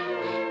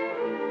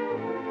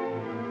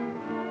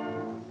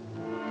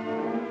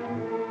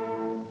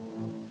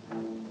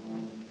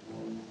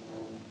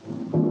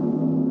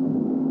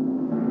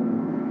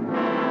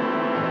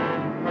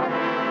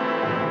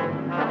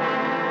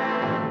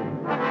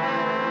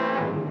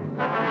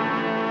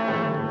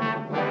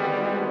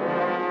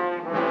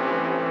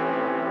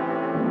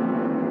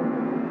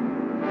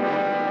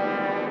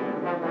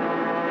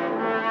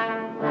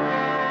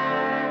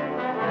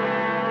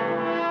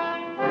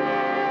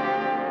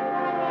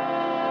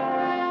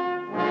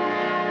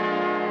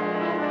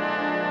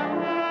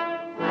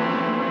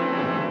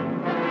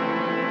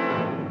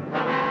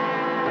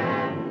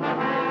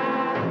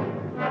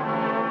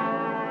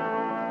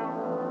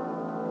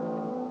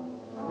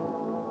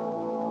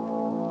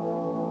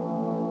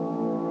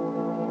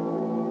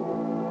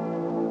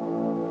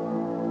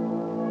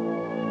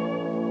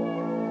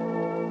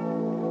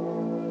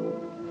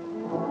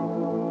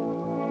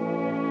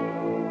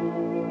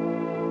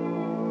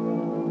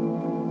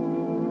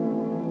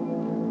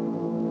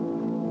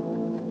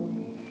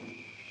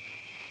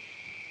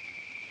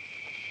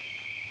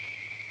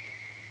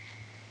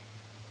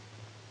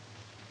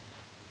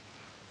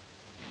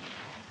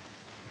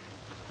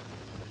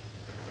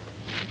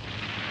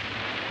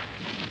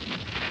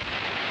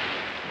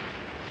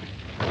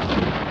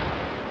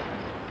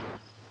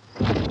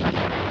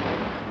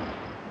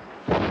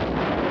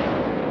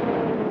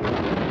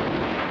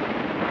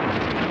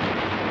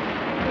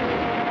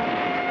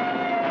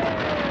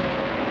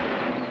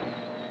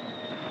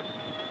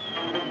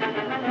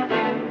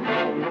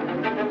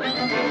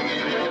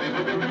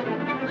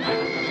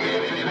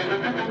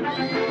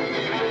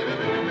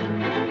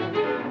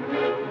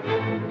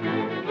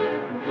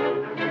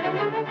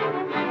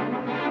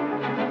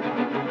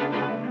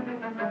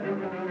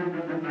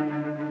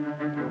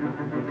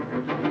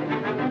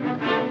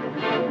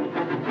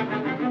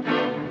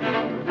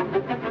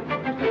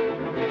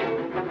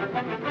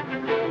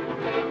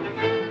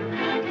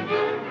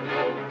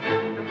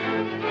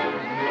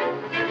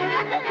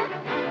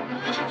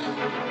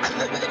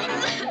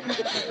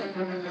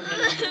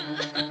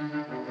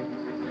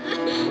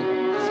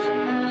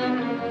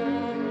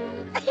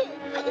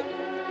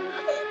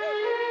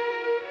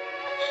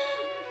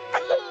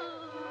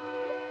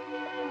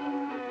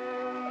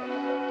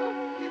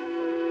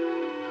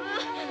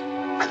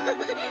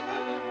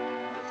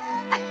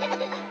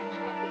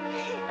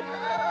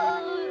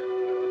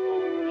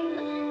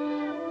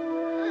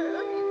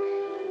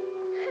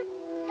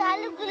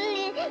 Lalu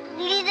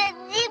geli dan